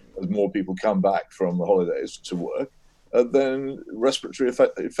year, as more people come back from the holidays to work, then respiratory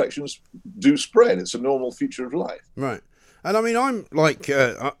infections do spread. It's a normal feature of life. Right. And I mean, I'm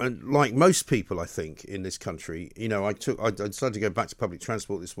like most people, I think, in this country. You know, I decided to go back to public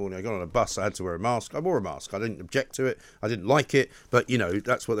transport this morning. I got on a bus. I had to wear a mask. I wore a mask. I didn't object to it. I didn't like it. But, you know,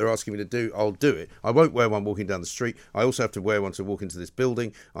 that's what they're asking me to do. I'll do it. I won't wear one walking down the street. I also have to wear one to walk into this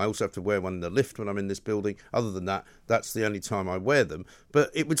building. I also have to wear one in the lift when I'm in this building. Other than that, that's the only time I wear them. But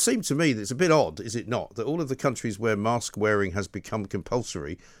it would seem to me that it's a bit odd, is it not, that all of the countries where mask wearing has become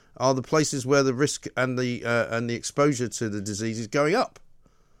compulsory are the places where the risk and the exposure to the disease is going up.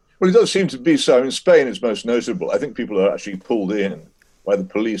 Well, it does seem to be so. In Spain, it's most notable. I think people are actually pulled in by the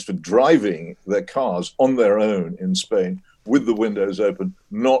police for driving their cars on their own in Spain with the windows open,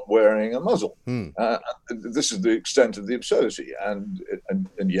 not wearing a muzzle. This is the extent of the absurdity. And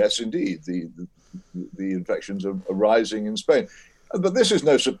yes, indeed, the infections are rising in Spain. But this is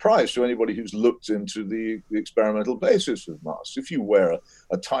no surprise to anybody who's looked into the experimental basis of masks. If you wear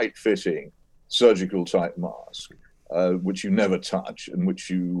a tight-fitting, surgical-type mask, which you never touch and which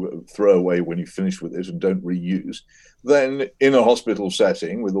you throw away when you finish with it and don't reuse, then in a hospital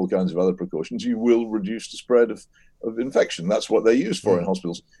setting with all kinds of other precautions, you will reduce the spread of infection. That's what they're used for in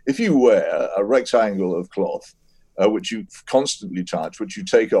hospitals. If you wear a rectangle of cloth, which you constantly touch, which you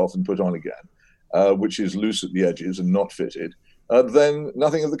take off and put on again, which is loose at the edges and not fitted, then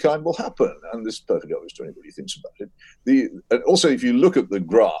nothing of the kind will happen. And this is perfectly obvious to anybody who thinks about it. And also, if you look at the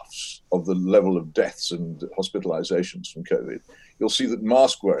graphs of the level of deaths and hospitalizations from COVID, you'll see that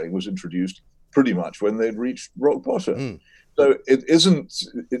mask wearing was introduced pretty much when they'd reached rock bottom. So it isn't,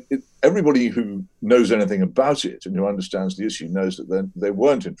 everybody who knows anything about it and who understands the issue knows that they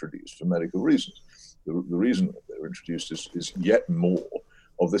weren't introduced for medical reasons. The reason that they were introduced is yet more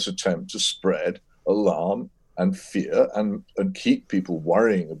of this attempt to spread alarm and fear and keep people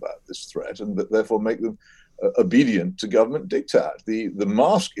worrying about this threat, and therefore make them obedient to government diktat. The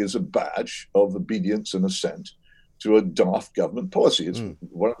mask is a badge of obedience and assent to a daft government policy. It's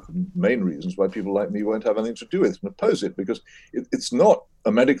one of the main reasons why people like me won't have anything to do with it and oppose it, because it's not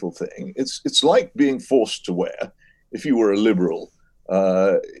a medical thing. It's like being forced to wear, if you were a liberal,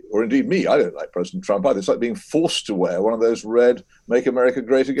 or indeed me. I don't like President Trump either. It's like being forced to wear one of those red "Make America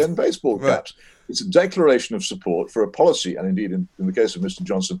Great Again" baseball caps. Right. It's a declaration of support for a policy, and indeed, in the case of Mr.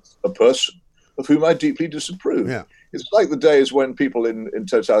 Johnson, a person of whom I deeply disapprove. Yeah. It's like the days when people in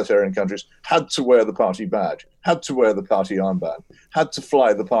totalitarian countries had to wear the party badge, had to wear the party armband, had to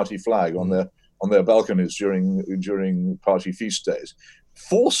fly the party flag on their balconies during party feast days,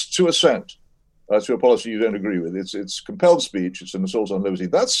 forced to assent to a policy you don't agree with. It's compelled speech. It's an assault on liberty.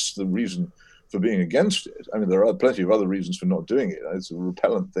 That's the reason for being against it. I mean, there are plenty of other reasons for not doing it. It's a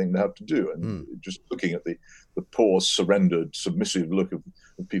repellent thing to have to do. And just looking at the poor, surrendered, submissive look of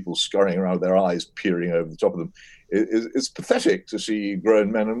people scurrying around with their eyes peering over the top of them, it's pathetic to see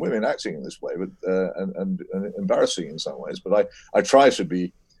grown men and women acting in this way, but and embarrassing in some ways. But I try to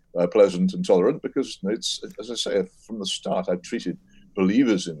be pleasant and tolerant because it's, as I say, from the start, I've treated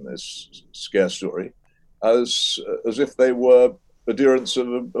believers in this scare story as if they were adherents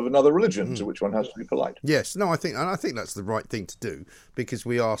of another religion to which one has to be polite. Yes, no, I think that's the right thing to do, because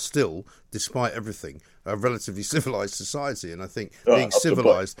we are still, despite everything, a relatively civilized society, and I think being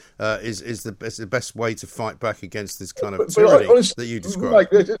civilized is the best way to fight back against this kind of tyranny that you describe.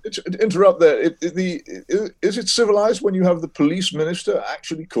 Mike, interrupt there. Is it civilized when you have the police minister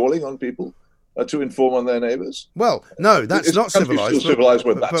actually calling on people to inform on their neighbours? Well, no, that's not civilised. Still civilised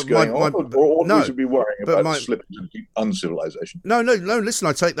when that's going on, or we should be worrying about slipping into uncivilisation. No. Listen,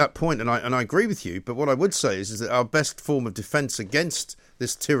 I take that point, and I agree with you. But what I would say is that our best form of defence against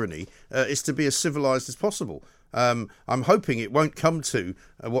this tyranny is to be as civilised as possible. I'm hoping it won't come to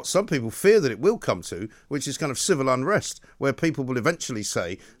what some people fear that it will come to, which is kind of civil unrest, where people will eventually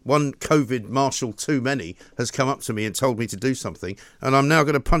say, one COVID marshal too many has come up to me and told me to do something, and I'm now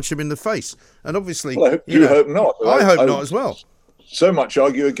going to punch him in the face. And obviously, well, I hope not. I hope not as well. So much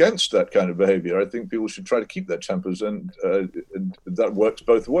argue against that kind of behaviour. I think people should try to keep their tempers, and that works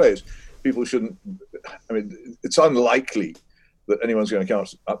both ways. People shouldn't. I mean, it's unlikely that anyone's going to come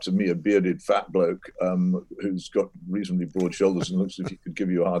up to me, a bearded fat bloke who's got reasonably broad shoulders and looks as if he could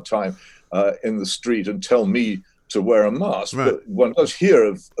give you a hard time in the street and tell me to wear a mask. Right. But one does hear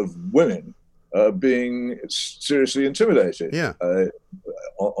of women being seriously intimidated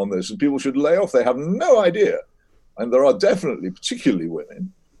on this, and people should lay off. They have no idea. And there are definitely, particularly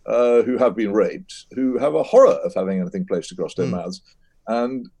women who have been raped, who have a horror of having anything placed across their mouths.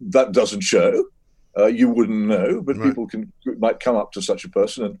 And that doesn't show. You wouldn't know, but people might come up to such a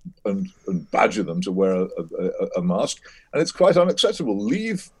person and badger them to wear a mask, and it's quite unacceptable.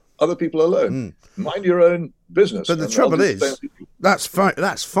 Leave other people alone. Mind your own business. But the trouble is, that's fine.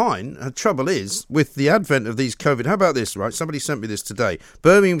 That's fine. The trouble is, with the advent of these COVID, how about this, right? Somebody sent me this today.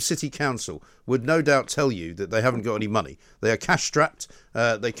 Birmingham City Council would no doubt tell you that they haven't got any money. They are cash-strapped.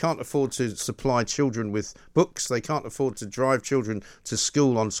 They can't afford to supply children with books. They can't afford to drive children to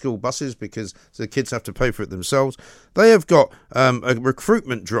school on school buses because the kids have to pay for it themselves. They have got a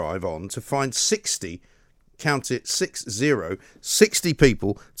recruitment drive on to find 60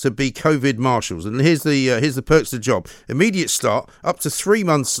 people to be COVID marshals. And here's the perks of the job. Immediate start, up to 3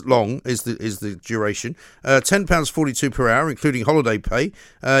 months long is the duration. £10.42 per hour, including holiday pay.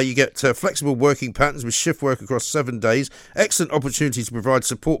 You get flexible working patterns with shift work across 7 days. Excellent opportunity to provide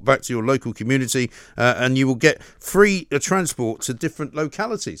support back to your local community, and you will get free transport to different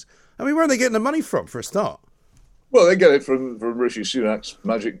localities. I mean, where are they getting the money from for a start? Well, they get it from Rishi Sunak's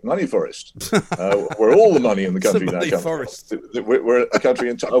magic money forest, where all the money in the country now comes. We're a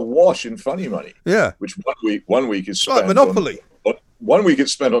country awash in funny money. Yeah, which one week is spent like Monopoly. One week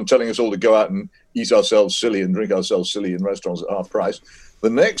it's spent on telling us all to go out and eat ourselves silly and drink ourselves silly in restaurants at half price. The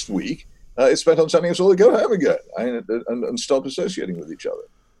next week it's spent on telling us all to go home again and stop associating with each other.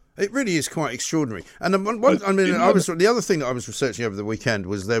 It really is quite extraordinary. And the other thing that I was researching over the weekend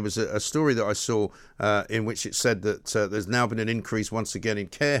was there was a story that I saw in which it said that there's now been an increase once again in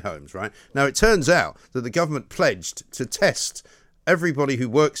care homes, right? Now, it turns out that the government pledged to test everybody who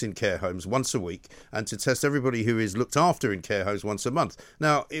works in care homes once a week and to test everybody who is looked after in care homes once a month.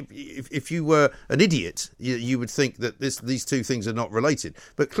 Now, if you were an idiot, you would think that these two things are not related.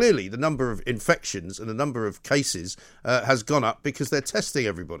 But clearly, the number of infections and the number of cases has gone up because they're testing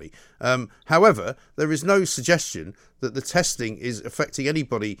everybody. However, there is no suggestion that the testing is affecting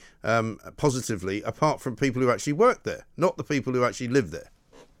anybody positively apart from people who actually work there, not the people who actually live there.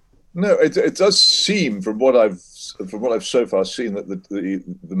 No, it does seem from what I've so far seen that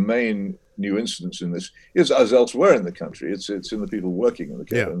the main new incidence in this is, as elsewhere in the country, it's in the people working in the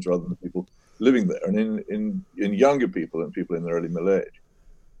care homes rather than the people living there, and in younger people and people in their early middle age.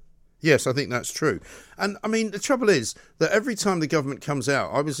 Yes, I think that's true. And, I mean, the trouble is that every time the government comes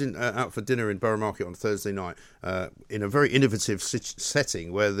out, I was out for dinner in Borough Market on Thursday night in a very innovative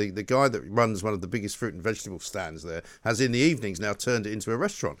setting where the guy that runs one of the biggest fruit and vegetable stands there has in the evenings now turned it into a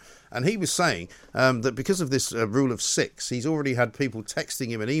restaurant. And he was saying that because of this rule of 6, he's already had people texting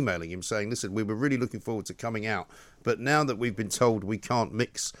him and emailing him saying, listen, we were really looking forward to coming out, but now that we've been told we can't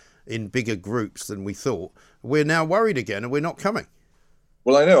mix in bigger groups than we thought, we're now worried again and we're not coming.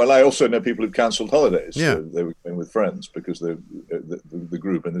 Well, I know, and I also know people who've cancelled holidays. Yeah. So they were going with friends because the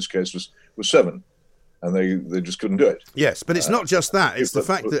group in this case was 7, and they just couldn't do it. Yes, but it's not just that. It's the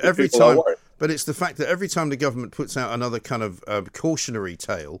fact that every time, the government puts out another kind of cautionary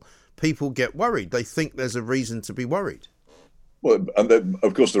tale, people get worried. They think there's a reason to be worried. Well, and then,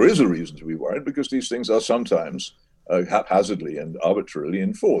 of course, there is a reason to be worried because these things are sometimes haphazardly and arbitrarily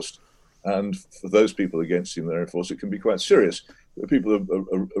enforced. And for those people against whom they're enforced, it can be quite serious. People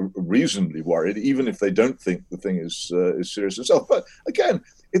are reasonably worried, even if they don't think the thing is serious itself. But again,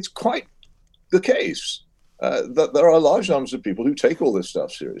 it's quite the case that there are large numbers of people who take all this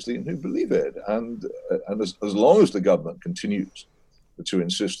stuff seriously and who believe it. And as long as the government continues to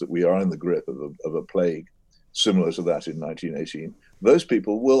insist that we are in the grip of a plague similar to that in 1918, those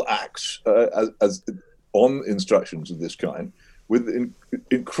people will act as on instructions of this kind, with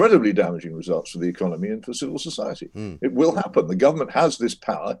incredibly damaging results for the economy and for civil society. It will happen. The government has this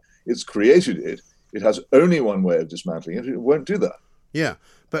power. It's created it. It has only one way of dismantling it. It won't do that. Yeah,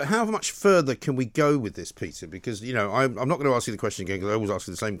 but how much further can we go with this, Peter? Because, you know, I'm not going to ask you the question again, because I always ask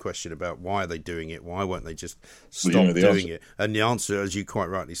you the same question about why are they doing it? Why won't they just stop doing it? And the answer, as you quite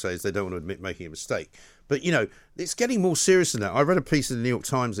rightly say, is they don't want to admit making a mistake. But, you know, it's getting more serious than that. I read a piece in the New York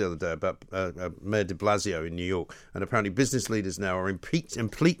Times the other day about Mayor de Blasio in New York, and apparently business leaders now are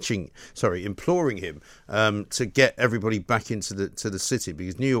imploring him to get everybody back into the city,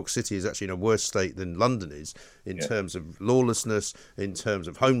 because New York City is actually in a worse state than London is in terms of lawlessness, in terms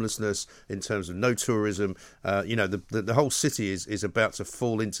of homelessness, in terms of no tourism. You know, the whole city is about to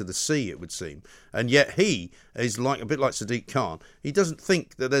fall into the sea, it would seem. And yet he is a bit like Sadiq Khan. He doesn't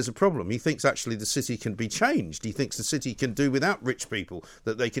think that there's a problem. He thinks actually the city can be changed. He thinks the city can do without rich people,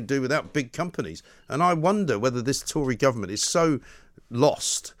 that they can do without big companies. And I wonder whether this Tory government is so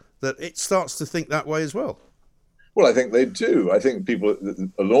lost that it starts to think that way as well. Well, I think they do. I think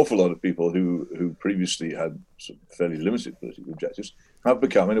an awful lot of people who previously had sort of fairly limited political objectives have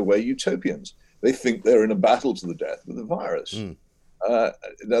become, in a way, utopians. They think they're in a battle to the death with the virus.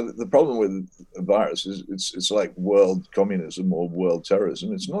 Now, the problem with a virus is it's like world communism or world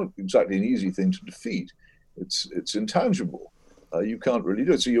terrorism. It's not exactly an easy thing to defeat. It's intangible. You can't really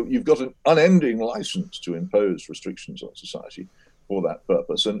do it. So you've got an unending license to impose restrictions on society for that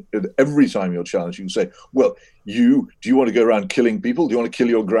purpose. And every time you're challenged, you can say, well, do you want to go around killing people? Do you want to kill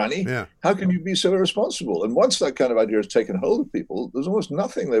your granny? Yeah. How can you be so irresponsible? And once that kind of idea has taken hold of people, there's almost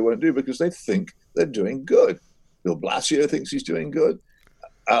nothing they won't do because they think they're doing good. Bill Blasio thinks he's doing good.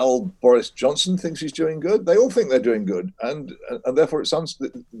 Boris Johnson thinks he's doing good. They all think they're doing good. And therefore it sounds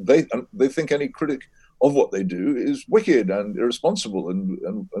they think any critic of what they do is wicked and irresponsible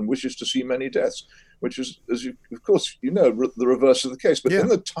and wishes to see many deaths, which is, of course, the reverse of the case. But in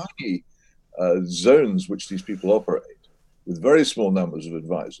the tiny zones which these people operate, with very small numbers of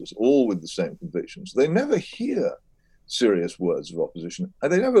advisors, all with the same convictions, they never hear serious words of opposition.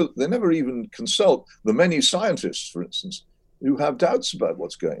 And they never even consult the many scientists, for instance, who have doubts about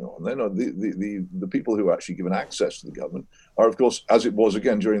what's going on. They know the people who are actually given access to the government are, of course, as it was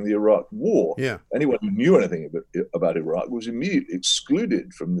again during the Iraq War. Yeah. Anyone who knew anything about Iraq was immediately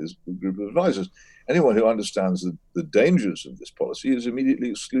excluded from this group of advisors. Anyone who understands the dangers of this policy is immediately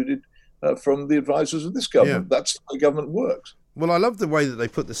excluded from the advisors of this government. Yeah. That's how the government works. Well, I love the way that they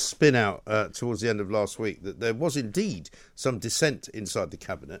put the spin out towards the end of last week, that there was indeed some dissent inside the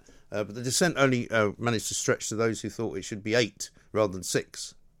cabinet, but the dissent only managed to stretch to those who thought it should be 8 rather than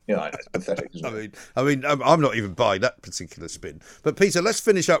 6. Yeah, it's pathetic, isn't it? I mean, I'm not even buying that particular spin. But Peter, let's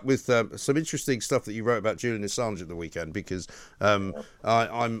finish up with some interesting stuff that you wrote about Julian Assange at the weekend, because I'm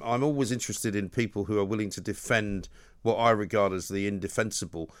always interested in people who are willing to defend what I regard as the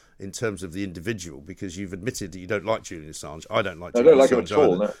indefensible in terms of the individual, because you've admitted that you don't like Julian Assange. I don't like Julian Assange. I don't like him at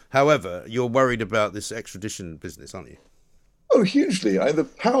all, no. However, you're worried about this extradition business, aren't you? Oh, hugely. The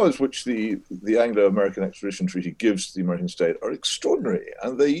powers which the Anglo-American extradition treaty gives to the American state are extraordinary,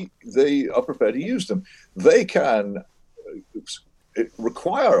 and they are prepared to use them. They can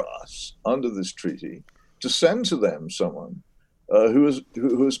require us, under this treaty, to send to them someone who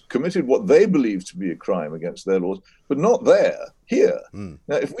has committed what they believe to be a crime against their laws, but not here.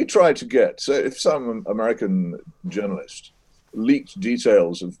 Now, if we try to get, so if some American journalist leaked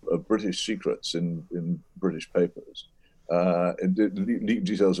details of British secrets in British papers. Leaked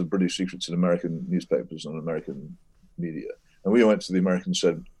details of British secrets in American newspapers and American media. And we went to the Americans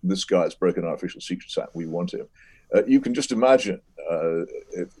and said, this guy's broken our official Secrets Act, we want him. You can just imagine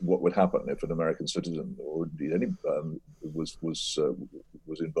what would happen if an American citizen, or indeed any,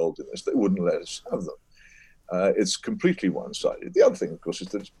 was involved in this. They wouldn't let us have them. It's completely one-sided. The other thing, of course, is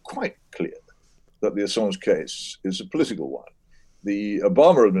that it's quite clear that the Assange case is a political one. The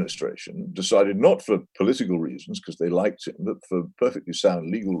Obama administration decided, not for political reasons, because they liked him, but for perfectly sound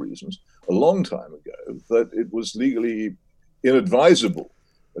legal reasons, a long time ago, that it was legally inadvisable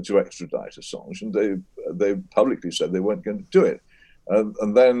to extradite Assange, and they publicly said they weren't going to do it.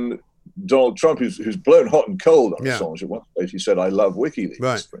 And then Donald Trump, who's blown hot and cold on Assange, at one stage he said, "I love WikiLeaks,"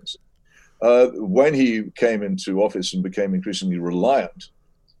 right, for instance. When he came into office and became increasingly reliant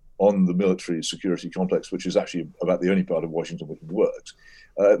on the military security complex, which is actually about the only part of Washington which works,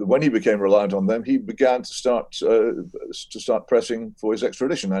 when he became reliant on them, he began to start pressing for his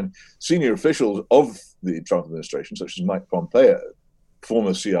extradition. And senior officials of the Trump administration, such as Mike Pompeo,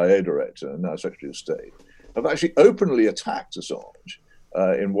 former CIA director and now Secretary of State, have actually openly attacked Assange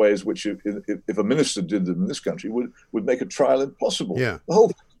in ways which, if a minister did them in this country, would make a trial impossible. Yeah. The whole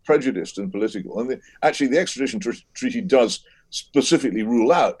thing is prejudiced and political. And actually, the extradition treaty does specifically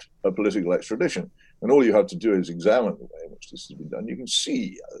rule out a political extradition. And all you have to do is examine the way in which this has been done. You can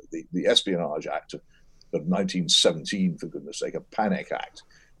see the Espionage Act of 1917, for goodness sake, a panic act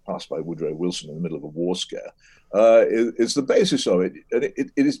passed by Woodrow Wilson in the middle of a war scare, is the basis of it. And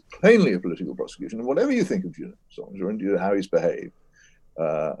it is plainly a political prosecution. And whatever you think of Julian Assange, or indeed how he's behaved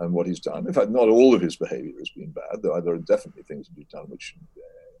and what he's done, in fact, not all of his behavior has been bad. There are definitely things that he's done which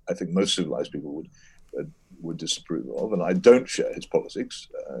I think most civilized people would disapprove of, and I don't share his politics.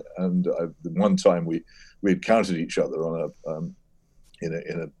 And the one time we encountered each other on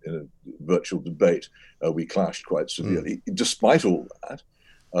in a virtual debate, we clashed quite severely. Despite all that,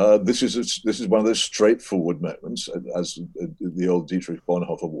 this is one of those straightforward moments, as the old Dietrich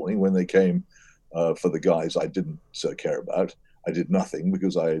Bonhoeffer warning, when they came for the guys I didn't care about. I did nothing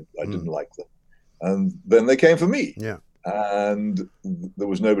because I didn't like them, and then they came for me. Yeah. And there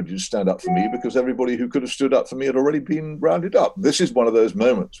was nobody to stand up for me because everybody who could have stood up for me had already been rounded up. This is one of those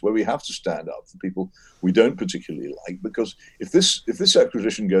moments where we have to stand up for people we don't particularly like, because if this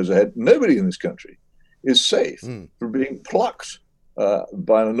acquisition goes ahead, nobody in this country is safe from being plucked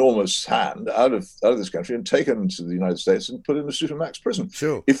by an enormous hand out of this country and taken to the United States and put in a supermax prison.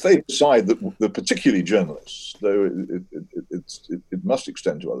 Sure. If they decide that particularly journalists, though it must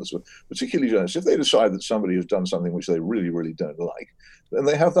extend to others, but particularly journalists, if they decide that somebody has done something which they really, really don't like, then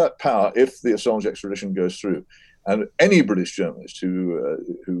they have that power if the Assange extradition goes through. And any British journalist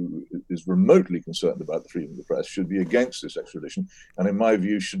who is remotely concerned about the freedom of the press should be against this extradition, and in my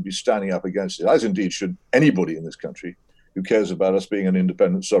view should be standing up against it, as indeed should anybody in this country who cares about us being an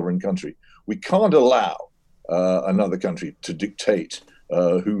independent, sovereign country. We can't allow another country to dictate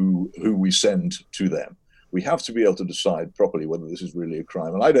who we send to them. We have to be able to decide properly whether this is really a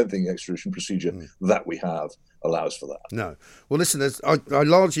crime. And I don't think the extradition procedure that we have allows for that. No. Well, listen, I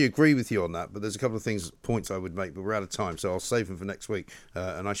largely agree with you on that, but there's a couple of points I would make, but we're out of time, so I'll save them for next week.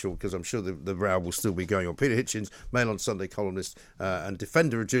 And I shall, because I'm sure the row will still be going on. Peter Hitchens, Mail on Sunday columnist and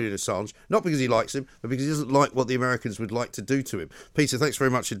defender of Julian Assange, not because he likes him, but because he doesn't like what the Americans would like to do to him. Peter, thanks very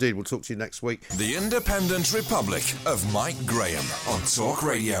much indeed. We'll talk to you next week. The Independent Republic of Mike Graham on Talk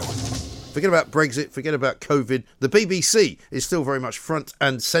Radio. Forget about Brexit, forget about COVID. The BBC is still very much front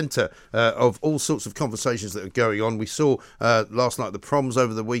and centre of all sorts of conversations that are going on. We saw last night the proms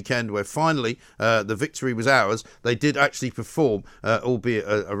over the weekend where finally the victory was ours. They did actually perform, albeit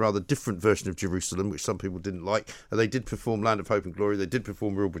a rather different version of Jerusalem, which some people didn't like. They did perform Land of Hope and Glory. They did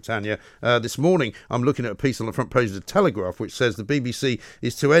perform Rule Britannia. This morning, I'm looking at a piece on the front page of the Telegraph which says the BBC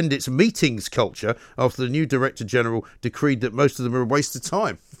is to end its meetings culture after the new Director General decreed that most of them are a waste of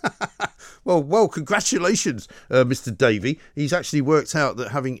time. Well, congratulations, Mr. Davey. He's actually worked out that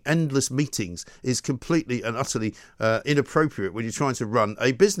having endless meetings is completely and utterly inappropriate when you're trying to run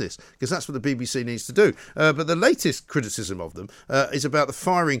a business, because that's what the BBC needs to do. But the latest criticism of them is about the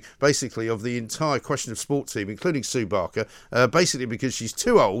firing, basically, of the entire Question of Sport team, including Sue Barker, basically because she's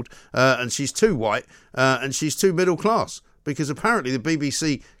too old and she's too white and she's too middle class. Because apparently the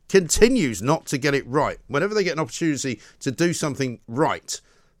BBC continues not to get it right. Whenever they get an opportunity to do something right,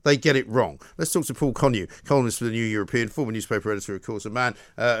 they get it wrong. Let's talk to Paul Connew, columnist for the New European, former newspaper editor, of course, a man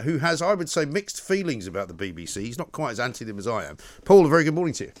who has, I would say, mixed feelings about the BBC. He's not quite as anti them as I am. Paul, a very good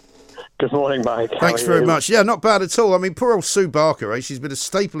morning to you. Good morning, Mike. Thanks very much. Yeah, not bad at all. I mean, poor old Sue Barker, she's been a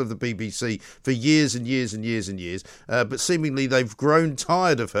staple of the BBC for years and years and years and years, but seemingly they've grown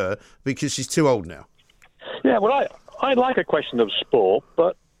tired of her because she's too old now. Yeah, well, I like a question of sport,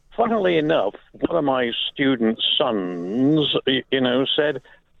 but funnily enough, one of my student sons, said,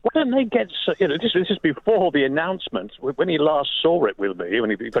 why don't they get, this is before the announcement, when he last saw it with me,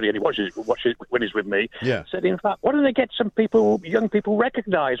 when he only watches when he's with me, said, in fact, why don't they get some young people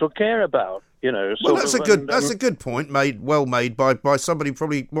recognise or care about, Well, that's a good point, well made by somebody who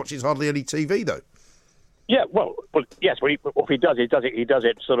probably watches hardly any TV, though. Yeah, well, yes. If he does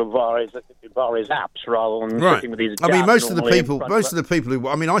it sort of via his apps rather than sitting with his. I mean, most of the people who.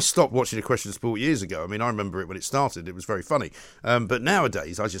 I mean, I stopped watching A Question of Sport years ago. I mean, I remember it when it started. It was very funny. But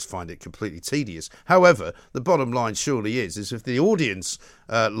nowadays, I just find it completely tedious. However, the bottom line surely is if the audience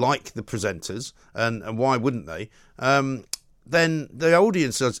like the presenters, and why wouldn't they? Then the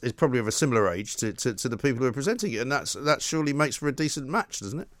audience is probably of a similar age to the people who are presenting it, and that surely makes for a decent match,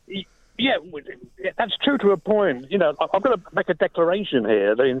 doesn't it? Yeah, that's true to a point. I've got to make a declaration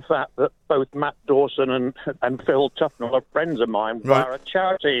here that, in fact, that both Matt Dawson and Phil Tufnell are friends of mine via a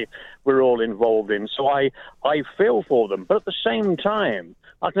charity we're all involved in. So I feel for them. But at the same time,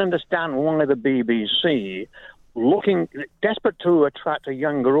 I can understand why the BBC, looking desperate to attract a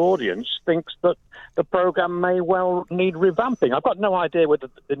younger audience, thinks that the programme may well need revamping. I've got no idea whether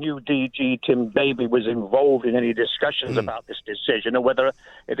the new DG, Tim Davie, was involved in any discussions about this decision or whether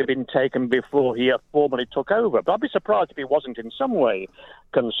it had been taken before he formally took over. But I'd be surprised if he wasn't in some way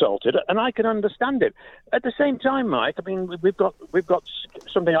consulted, and I can understand it. At the same time, Mike, I mean, we've got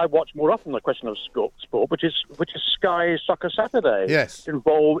something I watch more often, the question of sport, which is Sky Soccer Saturday. Yes,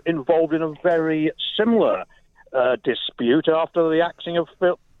 involved in a very similar dispute after the axing of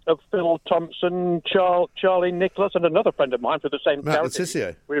Phil Thompson, Charlie Nicholas, and another friend of mine for the same Matt charity.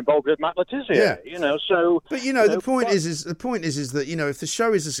 Letizia. We're involved with Matt Letizia. Yeah. But the point is that if the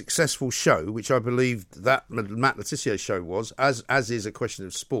show is a successful show, which I believe that Matt Letizia show was, as is A Question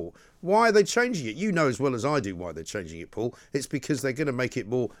of Sport, why are they changing it? You know as well as I do why they're changing it, Paul. It's because they're going to make it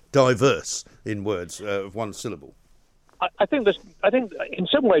more diverse in words of one syllable. I think in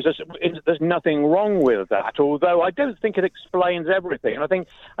some ways there's nothing wrong with that, although I don't think it explains everything. And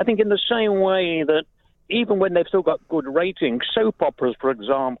I think in the same way that even when they've still got good ratings, soap operas, for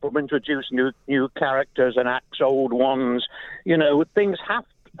example, introduce new characters and acts old ones. Things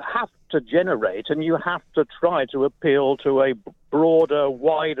have to generate, and you have to try to appeal to a broader,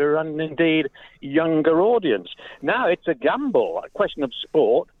 wider, and indeed younger audience. Now it's a gamble. A Question of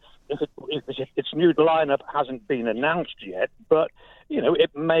Sport. Its new lineup hasn't been announced yet, but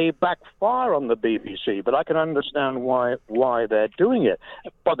it may backfire on the BBC. But I can understand why they're doing it.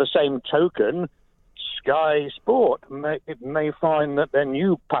 By the same token, Sky Sport may find that their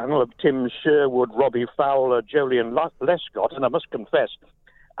new panel of Tim Sherwood, Robbie Fowler, Jolyon Lescott, and I must confess,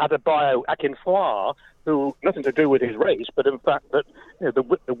 Adebayo Akinfoa, who nothing to do with his race, but in fact that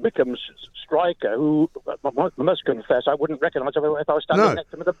the Wickham striker, who I must confess I wouldn't recognise if I was standing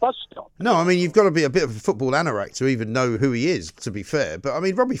next to him at a bus stop. No, I mean you've got to be a bit of a football anorak to even know who he is. To be fair, but I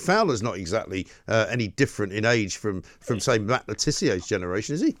mean Robbie Fowler's not exactly any different in age from say Matt Letizier's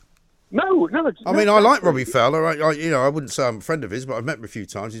generation, is he? No. I mean, I like Robbie Fowler. I wouldn't say I'm a friend of his, but I've met him a few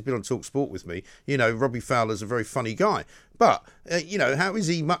times. He's been on Talk Sport with me. Robbie Fowler's a very funny guy. But, how is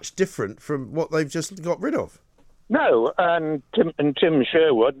he much different from what they've just got rid of? No, and Tim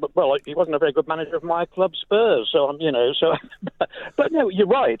Sherwood, well, he wasn't a very good manager of my club, Spurs. So, but no, you're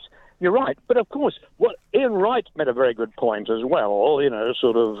right. But of course, what Ian Wright made a very good point as well.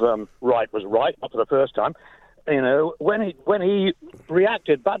 Wright was right, not for the first time. When he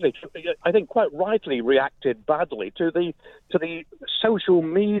reacted badly, I think quite rightly reacted badly to the social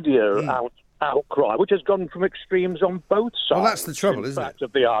media outcry, which has gone from extremes on both sides. Well, that's the trouble, isn't it?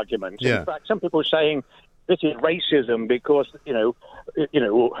 Of the argument. Yeah. In fact, some people are saying this is racism because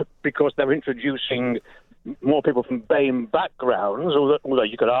because they're introducing more people from BAME backgrounds. Although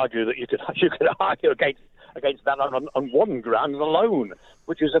you could argue that you could argue against that on one ground alone,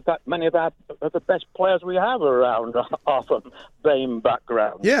 which is that many of the best players we have around are from BAME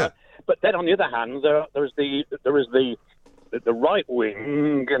backgrounds. Yeah. But then on the other hand, there is the right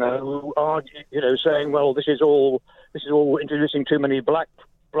wing, who are saying, well, this is all introducing too many black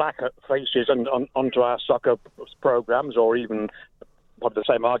faces onto our soccer programs, or even have the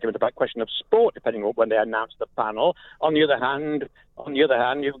same argument about Question of Sport, depending on when they announce the panel. On the other hand, on the other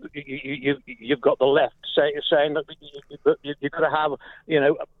hand, you've got the left saying that you've got to have,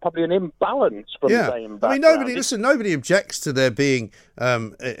 probably an imbalance from the same background. I mean, nobody objects to there being,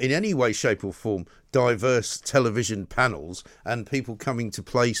 in any way, shape or form, diverse television panels and people coming to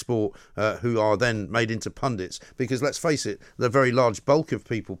play sport who are then made into pundits, because let's face it, the very large bulk of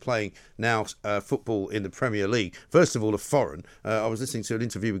people playing now football in the Premier League, first of all, are foreign. I was listening to an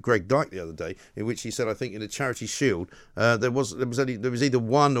interview with Greg Dyke the other day in which he said, I think in the Charity Shield there was either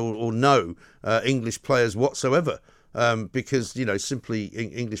one or no English players whatsoever. Because, simply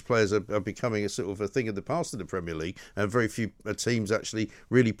English players are becoming a sort of a thing of the past in the Premier League, and very few teams actually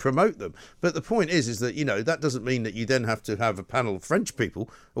really promote them. But the point is that, that doesn't mean that you then have to have a panel of French people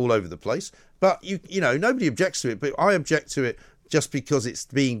all over the place. But, nobody objects to it, but I object to it just because it's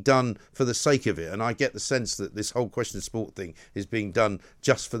being done for the sake of it. And I get the sense that this whole question of sport thing is being done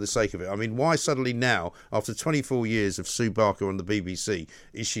just for the sake of it. I mean, why suddenly now, after 24 years of Sue Barker on the BBC,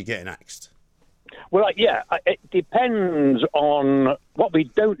 is she getting axed? Well, it depends on what we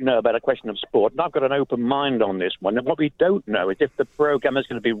don't know about a question of sport. And I've got an open mind on this one. And what we don't know is if the programme is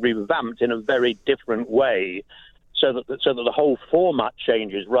going to be revamped in a very different way, so that the whole format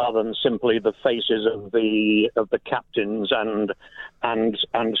changes rather than simply the faces of the captains and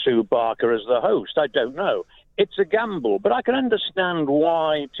Sue Barker as the host. I don't know. It's a gamble, but I can understand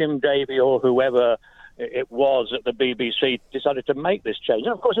why Tim Davie or whoever it was at the BBC decided to make this change.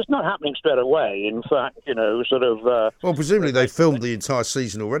 And of course, it's not happening straight away. In fact, well, presumably they filmed the entire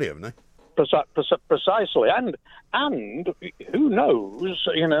season already, haven't they? Precisely, and who knows?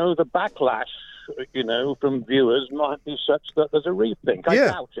 The backlash, from viewers might be such that there's a rethink. I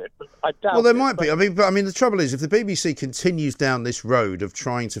doubt it. Well, there might be. I mean, the trouble is, if the BBC continues down this road of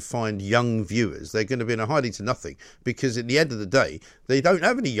trying to find young viewers, they're going to be in a hiding to nothing, because at the end of the day, they don't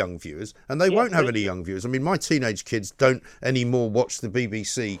have any young viewers, and they won't have any young viewers. I mean, my teenage kids don't anymore watch the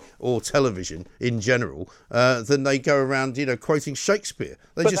BBC or television in general than they go around, quoting Shakespeare.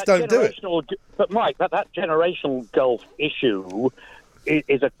 They just don't do it. But Mike, that generational gulf issue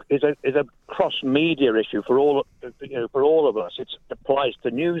is a cross media issue for all of us. It applies to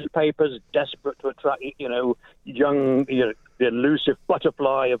newspapers desperate to attract young, the elusive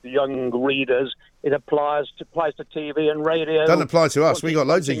butterfly of young readers. It applies to TV and radio. Doesn't apply to us. We got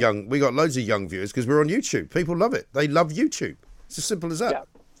loads of young viewers because we're on YouTube. People love it. They love YouTube. It's as simple as that.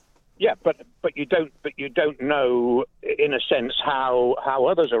 Yeah, but you don't know, in a sense, how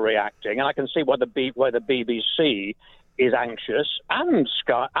others are reacting, and I can see why the BBC is anxious, and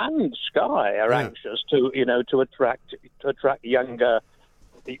Sky are anxious to attract a younger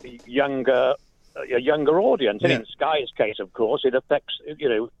audience. And in Sky's case, of course, it affects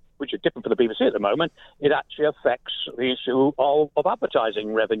which is different for the BBC at the moment. It actually affects the issue of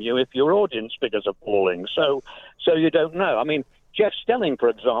advertising revenue if your audience figures are falling. So you don't know. I mean, Jeff Stelling, for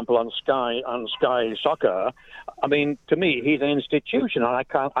example, on Sky Soccer, I mean, to me, he's an institution, and I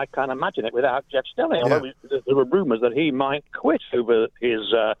can't imagine it without Jeff Stelling. Yeah. Although there were rumours that he might quit over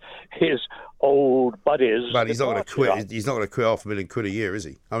his old buddies. But he's not going to quit. He's not going to quit £500,000 a year, is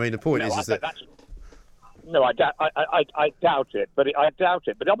he? I mean, the point is that. No, I doubt it. But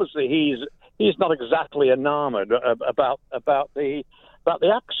obviously, he's not exactly enamoured about the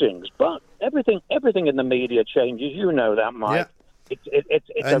axings. But everything in the media changes. You know that, Mike. Yeah.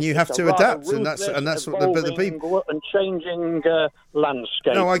 You have to adapt, and that's what the people and changing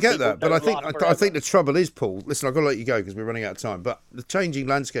landscape. No, I get that, but I think the trouble is, Paul. Listen, I've got to let you go because we're running out of time. But the changing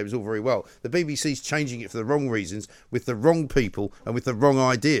landscape is all very well. The BBC's changing it for the wrong reasons, with the wrong people, and with the wrong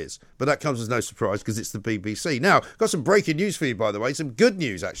ideas. But that comes as no surprise because it's the BBC. Now, got some breaking news for you, by the way. Some good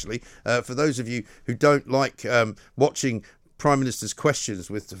news, actually, for those of you who don't like watching Prime Minister's questions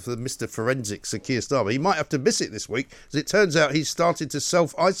for Mr. Forensic Sir Keir Starmer. He might have to miss it this week, as it turns out he's started to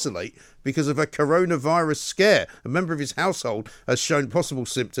self-isolate because of a coronavirus scare. A member of his household has shown possible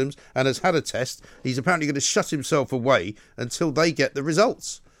symptoms and has had a test. He's apparently going to shut himself away until they get the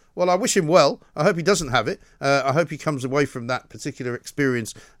results. Well, I wish him well. I hope he doesn't have it. I hope he comes away from that particular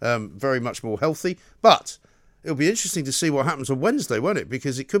experience very much more healthy. But it'll be interesting to see what happens on Wednesday, won't it?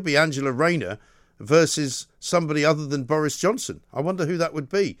 Because it could be Angela Rayner versus somebody other than Boris Johnson. I wonder who that would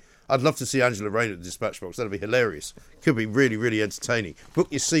be. I'd love to see Angela Rayner at the dispatch box. That'd be hilarious. Could be really, really entertaining. Book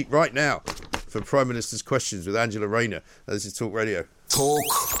your seat right now for Prime Minister's Questions with Angela Rayner. This is Talk Radio.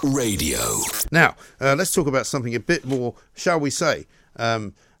 Talk Radio. Now, let's talk about something a bit more, shall we say,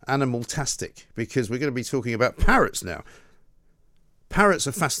 animal-tastic, because we're going to be talking about parrots now. Parrots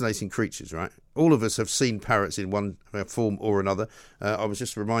are fascinating creatures, right? All of us have seen parrots in one form or another. I was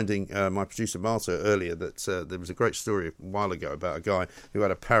just reminding my producer Marta earlier that there was a great story a while ago about a guy who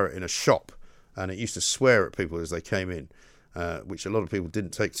had a parrot in a shop, and it used to swear at people as they came in. which a lot of people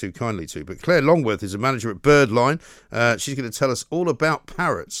didn't take too kindly to. But Claire Longworth is a manager at Birdline. She's going to tell us all about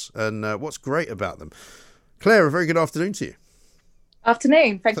parrots and what's great about them. Claire, a very good afternoon to you.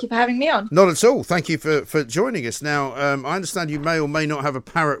 Afternoon. Thank you for having me on. Not at all. Thank you for joining us. Now, I understand you may or may not have a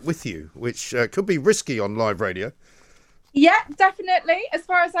parrot with you, which could be risky on live radio. Yeah, definitely. As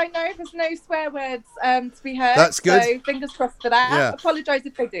far as I know, there's no swear words to be heard. That's good. So fingers crossed for that. Yeah. Apologise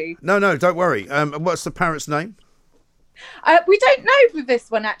if they do. No, don't worry. What's the parrot's name? We don't know with this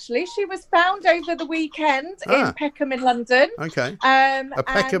one, actually. She was found over the weekend in Peckham in London. Okay. A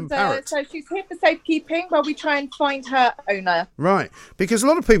Peckham parrot. So she's here for safekeeping while we try and find her owner. Right. Because a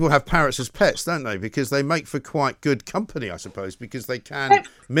lot of people have parrots as pets, don't they? Because they make for quite good company, I suppose, because they can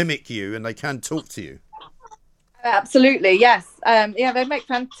mimic you and they can talk to you. Absolutely, yes. They make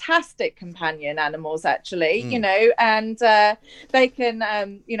fantastic companion animals, actually, and they can,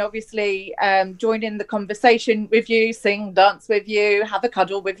 obviously join in the conversation with you, sing, dance with you, have a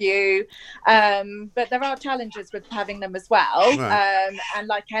cuddle with you. But there are challenges with having them as well. Right. And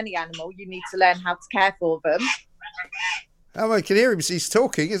like any animal, you need to learn how to care for them. Oh, I can hear him. He's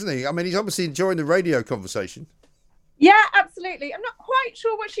talking, isn't he? I mean, he's obviously enjoying the radio conversation. Yeah, absolutely. I'm not quite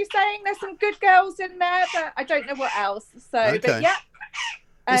sure what she's saying. There's some good girls in there, but I don't know what else. So, okay. But yeah.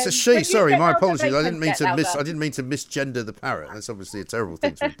 It's a she. Sorry, my apologies. I didn't mean to misgender the parrot. That's obviously a terrible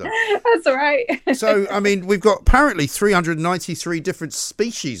thing to have done. That's all right. So, I mean, we've got apparently 393 different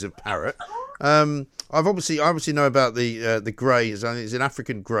species of parrot. I obviously know about the grey. It's an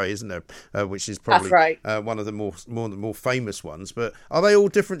African grey, isn't there? Which is probably one of the more famous ones. But are they all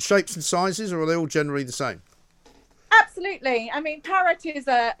different shapes and sizes, or are they all generally the same? Absolutely. I mean, parrot is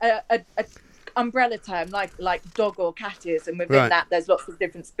a umbrella term, like dog or cat is, and within that, there's lots of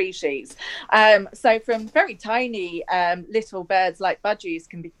different species. So from very tiny little birds like budgies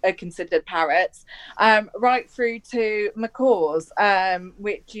can be considered parrots, right through to macaws,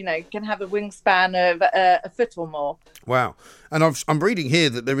 which can have a wingspan of a foot or more. Wow! And I'm reading here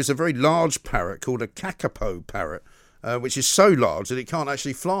that there is a very large parrot called a kakapo parrot, which is so large that it can't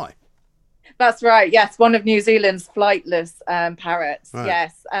actually fly. That's right. Yes, one of New Zealand's flightless parrots. Right.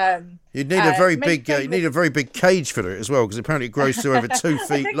 Yes. You'd need a very big. You need a very big cage for it as well, because apparently it grows to over 2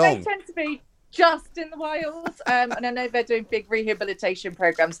 feet long. They tend to be just in the wild, and I know they're doing big rehabilitation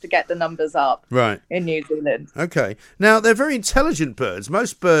programs to get the numbers up. Right. In New Zealand. Okay. Now they're very intelligent birds.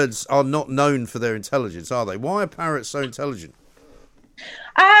 Most birds are not known for their intelligence, are they? Why are parrots so intelligent?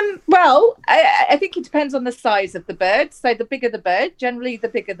 Well, I think it depends on the size of the bird. So the bigger the bird, generally the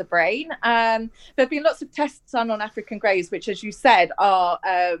bigger the brain. There have been lots of tests done on African greys, which, as you said, are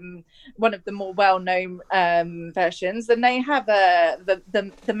one of the more well-known versions, and they have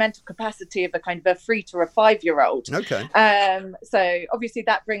the mental capacity of a kind of a 3 to a 5-year-old. Okay. So obviously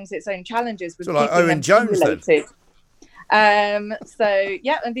that brings its own challenges with so like Owen Jones then. So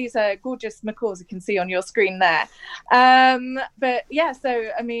yeah, and these are gorgeous macaws you can see on your screen there. But yeah, so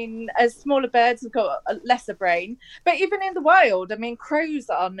I mean, as smaller birds have got a lesser brain, but even in the wild, I mean, crows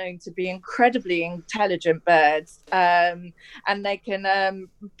are known to be incredibly intelligent birds, and they can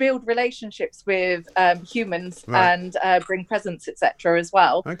build relationships with humans and bring presents, etc. as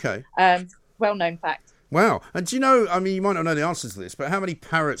well. Okay. Well-known fact. Wow. And do you know, I mean, you might not know the answers to this, but how many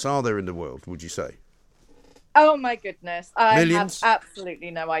parrots are there in the world, would you say? Oh my goodness. I Millions? have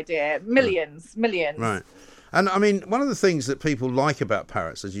absolutely no idea. Millions. Right. And I mean, one of the things that people like about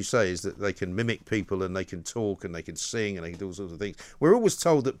parrots, as you say, is that they can mimic people and they can talk and they can sing and they can do all sorts of things. We're always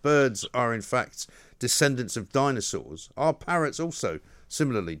told that birds are in fact descendants of dinosaurs. Are parrots also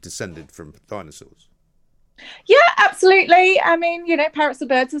similarly descended from dinosaurs? Yeah, absolutely. I mean, parrots are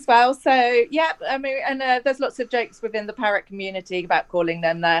birds as well. So, yeah, I mean, and there's lots of jokes within the parrot community about calling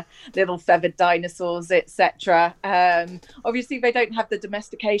them little feathered dinosaurs, etc. Obviously, they don't have the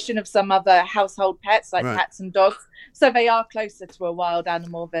domestication of some other household pets like cats and dogs. So they are closer to a wild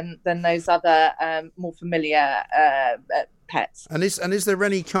animal than those other more familiar pets. And is there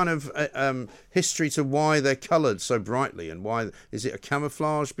any kind of history to why they're coloured so brightly, and why is it a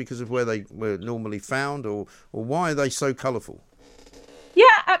camouflage because of where they were normally found, or why are they so colourful? Yeah,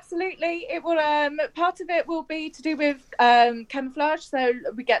 absolutely. It will. Part of it will be to do with camouflage. So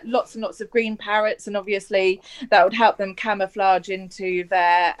we get lots and lots of green parrots, and obviously that would help them camouflage into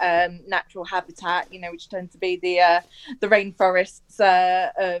their natural habitat. Which tends to be the rainforests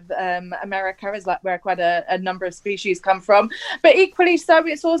of America, is like where quite a number of species come from. But equally so,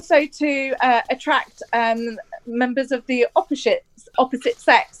 it's also to attract members of the opposite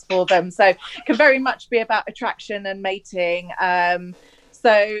sex for them. So it can very much be about attraction and mating.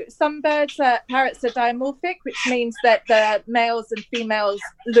 So some parrots are dimorphic, which means that the males and females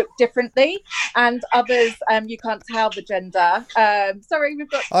look differently, and others you can't tell the gender. Sorry, we've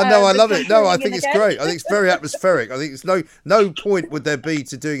got. Oh no, I love it. No, I think it's great. I think it's very atmospheric. I think it's no point would there be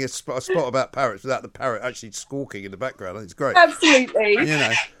to doing a spot about parrots without the parrot actually squawking in the background. I think it's great. Absolutely. You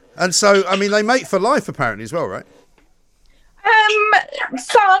know, and so I mean they mate for life apparently as well, right?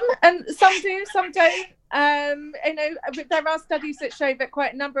 Some do, some don't. There are studies that show that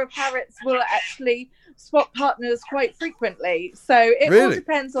quite a number of parrots will actually swap partners quite frequently. So it all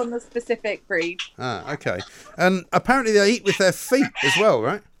depends on the specific breed. Ah, okay. And apparently they eat with their feet as well,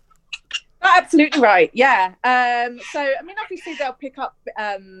 right? Absolutely right. Yeah. So I mean, obviously they'll pick up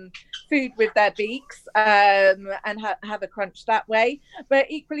food with their beaks and have a crunch that way. But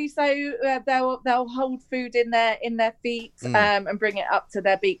equally so, they'll hold food in their feet and bring it up to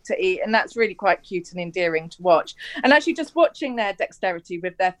their beak to eat, and that's really quite cute and endearing to watch. And actually, just watching their dexterity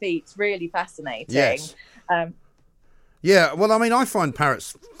with their feet is really fascinating. Yes. Yeah, well, I mean, I find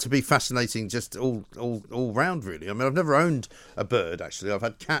parrots to be fascinating just all round, really. I mean, I've never owned a bird, actually. I've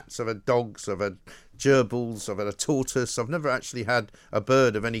had cats, I've had dogs, I've had gerbils, I've had a tortoise. I've never actually had a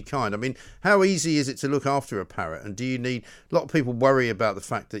bird of any kind. I mean, how easy is it to look after a parrot? And do you need... A lot of people worry about the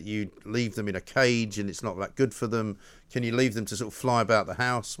fact that you leave them in a cage and it's not that good for them. Can you leave them to sort of fly about the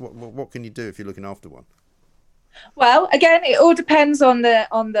house? What can you do if you're looking after one? Well, again, it all depends on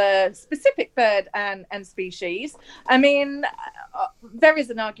the specific bird and species. I mean, there is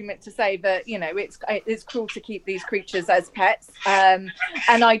an argument to say that it's cruel to keep these creatures as pets, and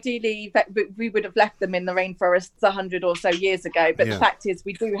ideally that we would have left them in the rainforests 100 or so years ago. But the fact is,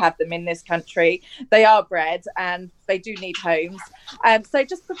 we do have them in this country. They are bred and they do need homes. So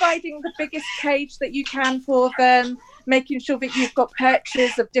just providing the biggest cage that you can for them, making sure that you've got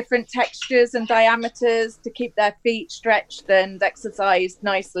perches of different textures and diameters to keep their feet stretched and exercised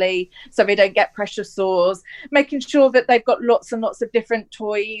nicely so they don't get pressure sores, making sure that they've got lots and lots of different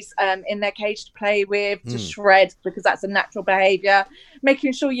toys in their cage to play with, to shred, because that's a natural behavior,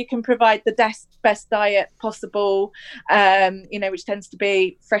 making sure you can provide the best diet possible, which tends to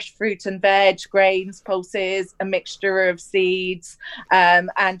be fresh fruit and veg, grains, pulses, a mixture of seeds,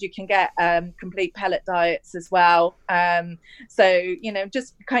 and you can get complete pellet diets as well. So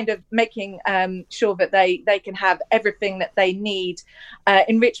just kind of making sure that they can have everything that they need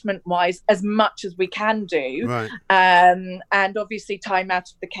enrichment wise as much as we can do, right. And obviously time out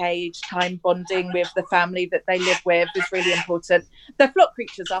of the cage, time bonding with the family that they live with is really important. They're flock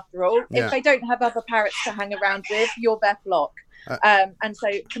creatures after all. If they don't have other parrots to hang around with, you're their flock, and so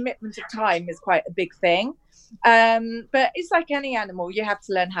commitment of time is quite a big thing. But it's like any animal, you have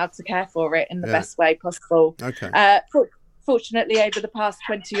to learn how to care for it in the best way possible. Okay. Fortunately, over the past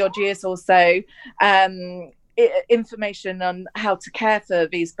 20 odd years or so, information on how to care for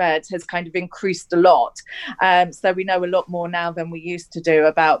these birds has kind of increased a lot. So we know a lot more now than we used to do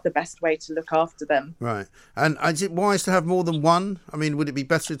about the best way to look after them. Right. And is it wise to have more than one? I mean, would it be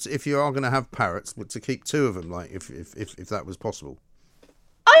better if you are going to have parrots to keep two of them, like if that was possible?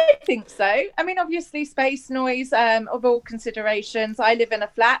 I think so. I mean, obviously, space, noise, of all considerations. I live in a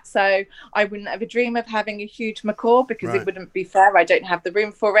flat, so I wouldn't have a dream of having a huge macaw because it wouldn't be fair. I don't have the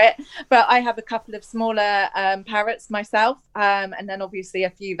room for it. But I have a couple of smaller parrots myself, and then obviously a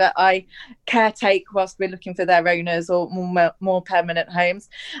few that I caretake whilst we're looking for their owners or more permanent homes.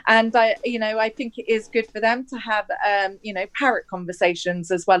 And I think it is good for them to have parrot conversations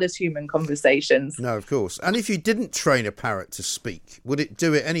as well as human conversations. No, of course. And if you didn't train a parrot to speak, would it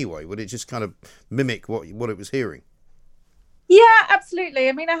do it anyway? Would it just kind of mimic what it was hearing? Yeah, absolutely.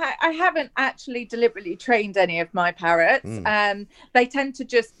 I mean, I haven't actually deliberately trained any of my parrots. They tend to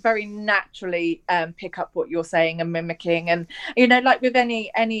just very naturally pick up what you're saying and mimicking. And, like with any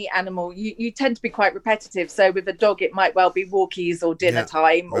animal, you tend to be quite repetitive. So with a dog, it might well be walkies or dinner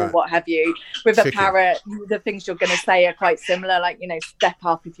time or what have you. With a parrot, the things you're going to say are quite similar, like, step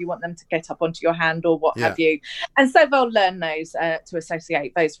up if you want them to get up onto your hand or what have you. And so they'll learn those to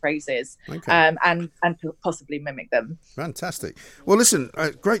associate those phrases and possibly mimic them. Fantastic. Well, listen,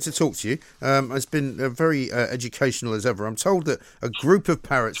 great to talk to you. It's been very educational as ever. I'm told that a group of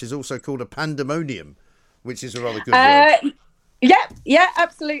parrots is also called a pandemonium, which is a rather good word. Yeah,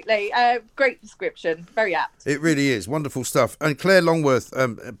 absolutely. Great description. Very apt. It really is. Wonderful stuff. And Claire Longworth,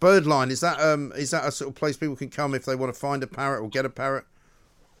 Birdline, is that a sort of place people can come if they want to find a parrot or get a parrot?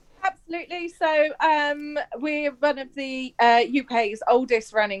 absolutely. So we're one of the UK's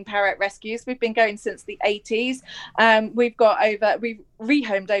oldest running parrot rescues. We've been going since the 80s. We've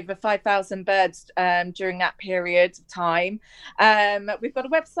rehomed over 5,000 birds during that period of time. We've got a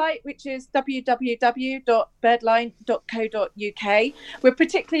website, which is www.birdline.co.uk. We're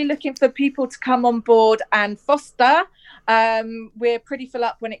particularly looking for people to come on board and foster. We're pretty full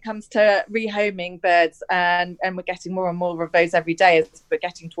up when it comes to rehoming birds, and we're getting more and more of those every day as we're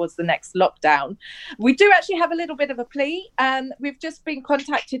getting towards the next lockdown. We do actually have a little bit of a plea. We've just been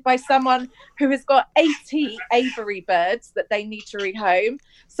contacted by someone who has got 80 aviary birds that they need to rehome.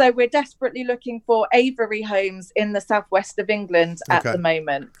 So we're desperately looking for aviary homes in the southwest of England at the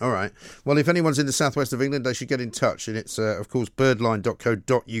moment. All right. Well, if anyone's in the southwest of England, they should get in touch. And it's, of course,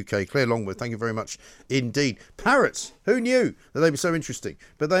 birdline.co.uk. Claire Longworth, thank you very much indeed. Parrots. Who knew that they were so interesting?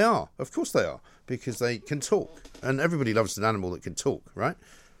 But they are. Of course they are, because they can talk. And everybody loves an animal that can talk, right?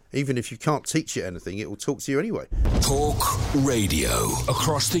 Even if you can't teach it anything, it will talk to you anyway. Talk Radio.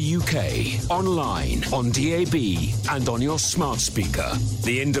 Across the UK. Online, on DAB, and on your smart speaker.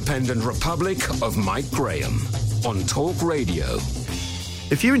 The Independent Republic of Mike Graham. On Talk Radio.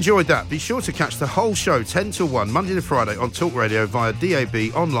 If you enjoyed that, be sure to catch the whole show 10 till 1, Monday to Friday on Talk Radio via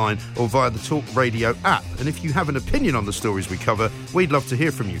DAB, online or via the Talk Radio app. And if you have an opinion on the stories we cover, we'd love to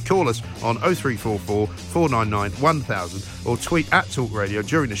hear from you. Call us on 0344 499 1000 or tweet at Talk Radio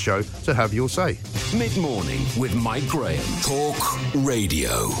during the show to have your say. Mid-morning with Mike Graham. Talk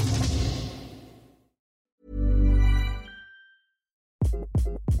Radio.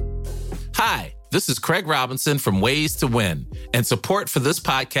 Hi, this is Craig Robinson from Ways to Win, and support for this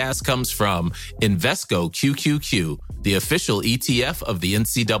podcast comes from Invesco QQQ, the official ETF of the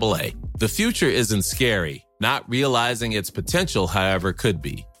NCAA. The future isn't scary. Not realizing its potential, however, could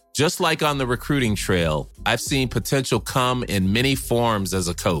be. Just like on the recruiting trail, I've seen potential come in many forms as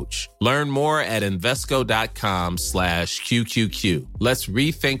a coach. Learn more at Invesco.com/QQQ. Let's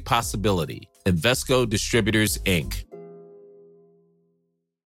rethink possibility. Invesco Distributors, Inc.